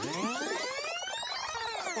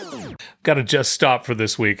 Got to just stop for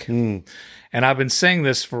this week. And I've been saying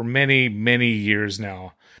this for many, many years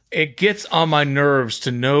now. It gets on my nerves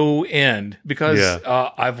to no end because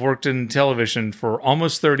I've worked in television for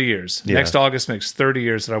almost 30 years. Yeah. Next August makes 30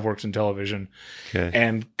 years that I've worked in television. Okay.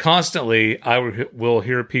 And constantly I will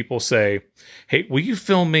hear people say, hey, will you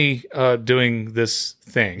film me doing this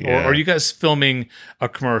thing? Yeah. Or are you guys filming a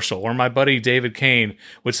commercial? Or my buddy David Kane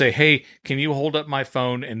would say, hey, can you hold up my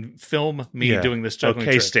phone and film me doing this juggling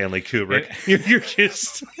trick? Stanley Kubrick. You're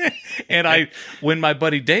just... And when my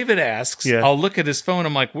buddy David asks, I'll look at his phone.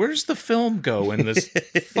 I'm like, where's the film go in this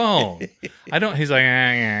phone? I don't. He's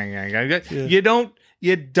like, you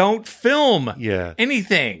don't film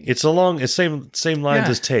anything. It's along the same lines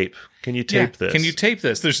as tape. Can you tape this? Can you tape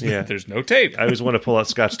this? There's no tape. I always want to pull out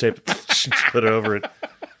Scotch tape, put it over it.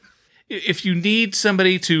 If you need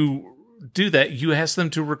somebody to do that, you ask them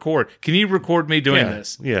to record. Can you record me doing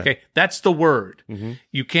this? Yeah. Okay, that's the word. Mm-hmm.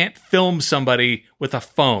 You can't film somebody with a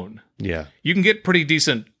phone. Yeah. You can get pretty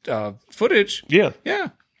decent footage. Yeah. Yeah.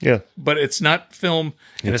 Yeah. But it's not film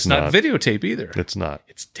and it's not videotape either. It's not.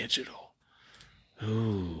 It's digital.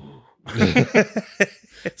 Ooh.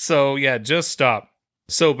 So, just stop.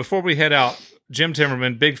 So, before we head out, Jim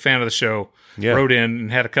Timmerman, big fan of the show, wrote in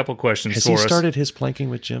and had a couple questions Has for us. Has he started his planking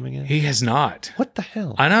with Jim again? He has not. What the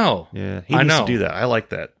hell? I know. Yeah, he needs to do that. I like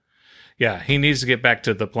that. Yeah, he needs to get back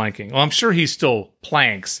to the planking. Well, I'm sure he still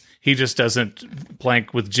planks. He just doesn't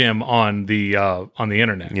plank with Jim on the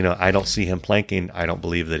internet. You know, I don't see him planking. I don't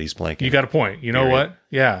believe that he's planking. You got a point. You know what?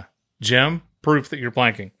 Yeah. Jim, proof that you're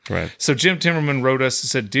planking. Right. So Jim Timmerman wrote us and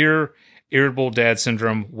said, Dear Irritable Dad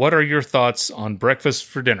Syndrome, what are your thoughts on breakfast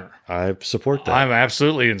for dinner? I support that. I'm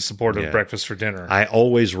absolutely in support of breakfast for dinner. I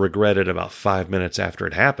always regret it about 5 minutes after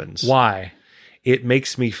it happens. Why? It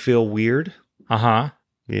makes me feel weird. Uh-huh.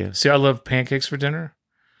 Yeah. See, I love pancakes for dinner.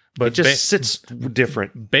 But it just sits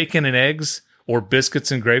different. Bacon and eggs or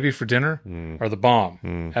biscuits and gravy for dinner are the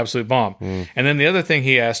bomb. Absolute bomb. And then the other thing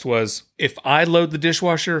he asked was, if I load the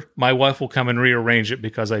dishwasher, my wife will come and rearrange it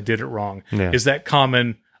because I did it wrong. Yeah. Is that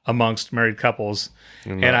common amongst married couples?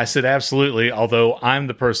 And I said, absolutely, although I'm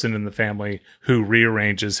the person in the family who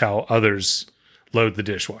rearranges how others load the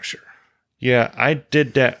dishwasher. Yeah, I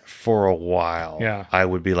did that for a while. Yeah. I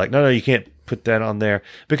would be like, no, you can't put that on there.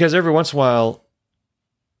 Because every once in a while,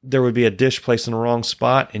 there would be a dish placed in the wrong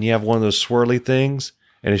spot, and you have one of those swirly things,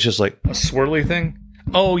 and it's just like... A swirly thing?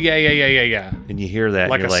 Oh, yeah. And you hear that,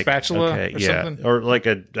 like and a you're spatula okay, or something? Or like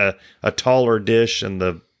a taller dish, and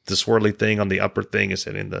the swirly thing on the upper thing is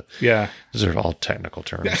hitting the... Yeah. Those are all technical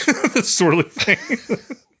terms. The swirly thing.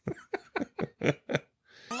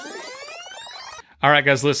 All right,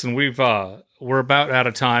 guys, listen, we're about out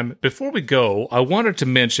of time. Before we go, I wanted to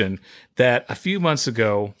mention that a few months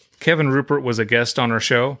ago, Kevin Rupert was a guest on our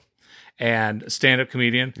show and stand-up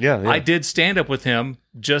comedian. Yeah. I did stand-up with him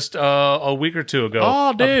just a week or two ago.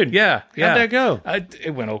 Oh, dude. Yeah. How'd that go?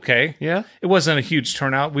 It went okay. Yeah? It wasn't a huge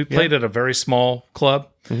turnout. We played at a very small club,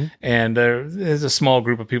 and there's a small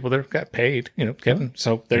group of people there. Got paid, Kevin.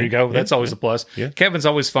 So there you go. That's always a plus. Yeah. Kevin's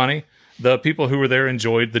always funny. The people who were there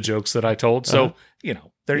enjoyed the jokes that I told. So,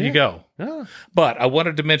 there you go. Oh. But I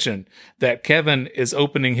wanted to mention that Kevin is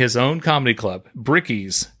opening his own comedy club,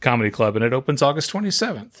 Bricky's Comedy Club, and it opens August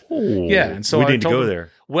 27th. Ooh, yeah, and so we I need to told go him,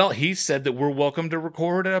 there. Well, he said that we're welcome to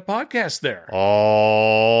record a podcast there.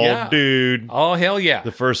 Oh, yeah. Dude. Oh, hell yeah.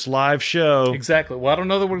 The first live show. Exactly. Well, I don't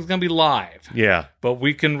know that we're going to be live. Yeah. But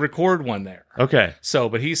we can record one there. Okay. So,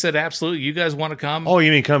 but he said, absolutely, you guys want to come? Oh,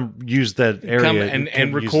 you mean come use that area? Come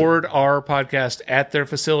and record our podcast at their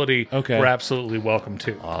facility. Okay. We're absolutely welcome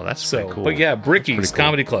to. Oh, that's pretty cool. But yeah, Bricky's cool.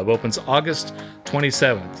 Comedy Club opens August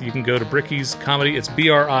 27th. You can go to Bricky's Comedy. It's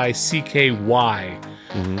BRICKY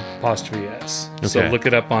apostrophe S. Okay. So look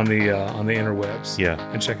it up on the interwebs. Yeah.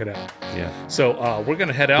 And check it out. Yeah. So we're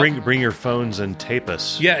gonna head out. Bring your phones and tape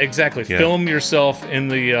us. Yeah, exactly. Yeah. Film yourself in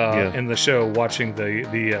the show watching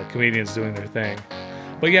the comedians doing their thing.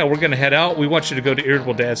 But yeah, we're going to head out. We want you to go to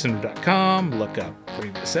irritabledadsyndrome.com, look up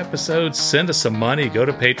previous episodes, send us some money, go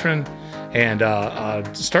to Patreon,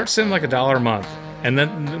 and start sending like $1 a month. And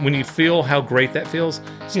then when you feel how great that feels,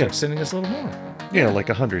 start sending us a little more. Yeah, like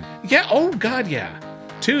 100. Yeah. Oh, God, yeah.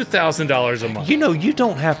 $2,000 a month. You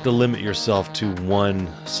don't have to limit yourself to one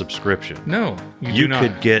subscription. No, you do not. You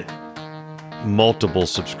could get multiple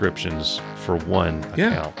subscriptions for one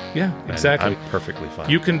account. Yeah, exactly. I'm perfectly fine.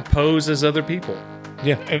 You can pose as other people.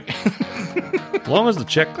 Yeah. As long as the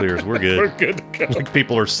check clears, we're good. We're good to go. Like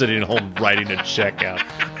people are sitting at home writing a check out.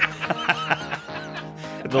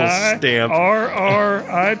 A little stamp.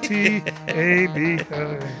 RRITAB.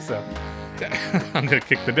 So I'm going to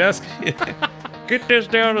kick the desk. Get this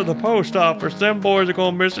down to the post office. Them boys are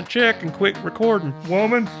going to miss a check and quit recording.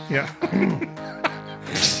 Woman. Yeah.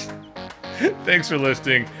 Thanks for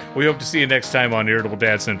listening. We hope to see you next time on Irritable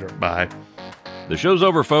Dad Syndrome. Bye. The show's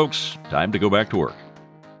over, folks. Time to go back to work.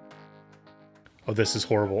 Oh, this is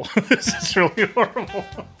horrible. This is really horrible.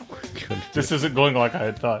 This isn't going like I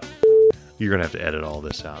had thought. You're going to have to edit all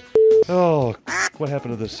this out. Oh, what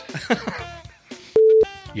happened to this?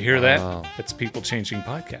 You hear that? It's people changing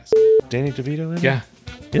podcasts. Danny DeVito in it? Yeah.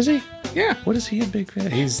 Is he? Yeah. What is he in Big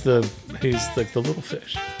Fish? He's like the little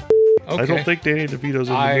fish. Okay. I don't think Danny DeVito's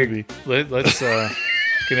in the movie. Let's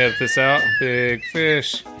can edit this out. Big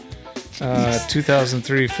Fish,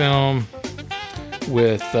 2003 film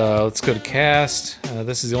with let's go to cast.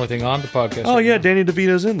 This is the only thing on the podcast. Oh yeah, Danny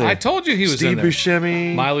DeVito's in there. I told you he was Steve in there.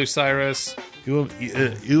 Buscemi, Miley Cyrus, Ewan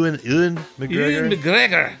McGregor. Ewan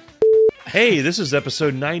McGregor. Hey, this is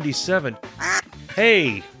episode 97.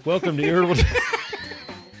 Hey, welcome to Irritable.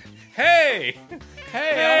 Hey,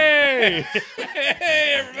 hey,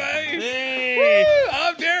 hey, everybody! Hey, woo,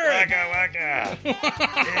 I'm Derek. Waka waka.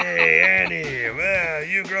 Hey, Annie. Well,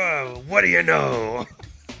 you grow up. What do you know?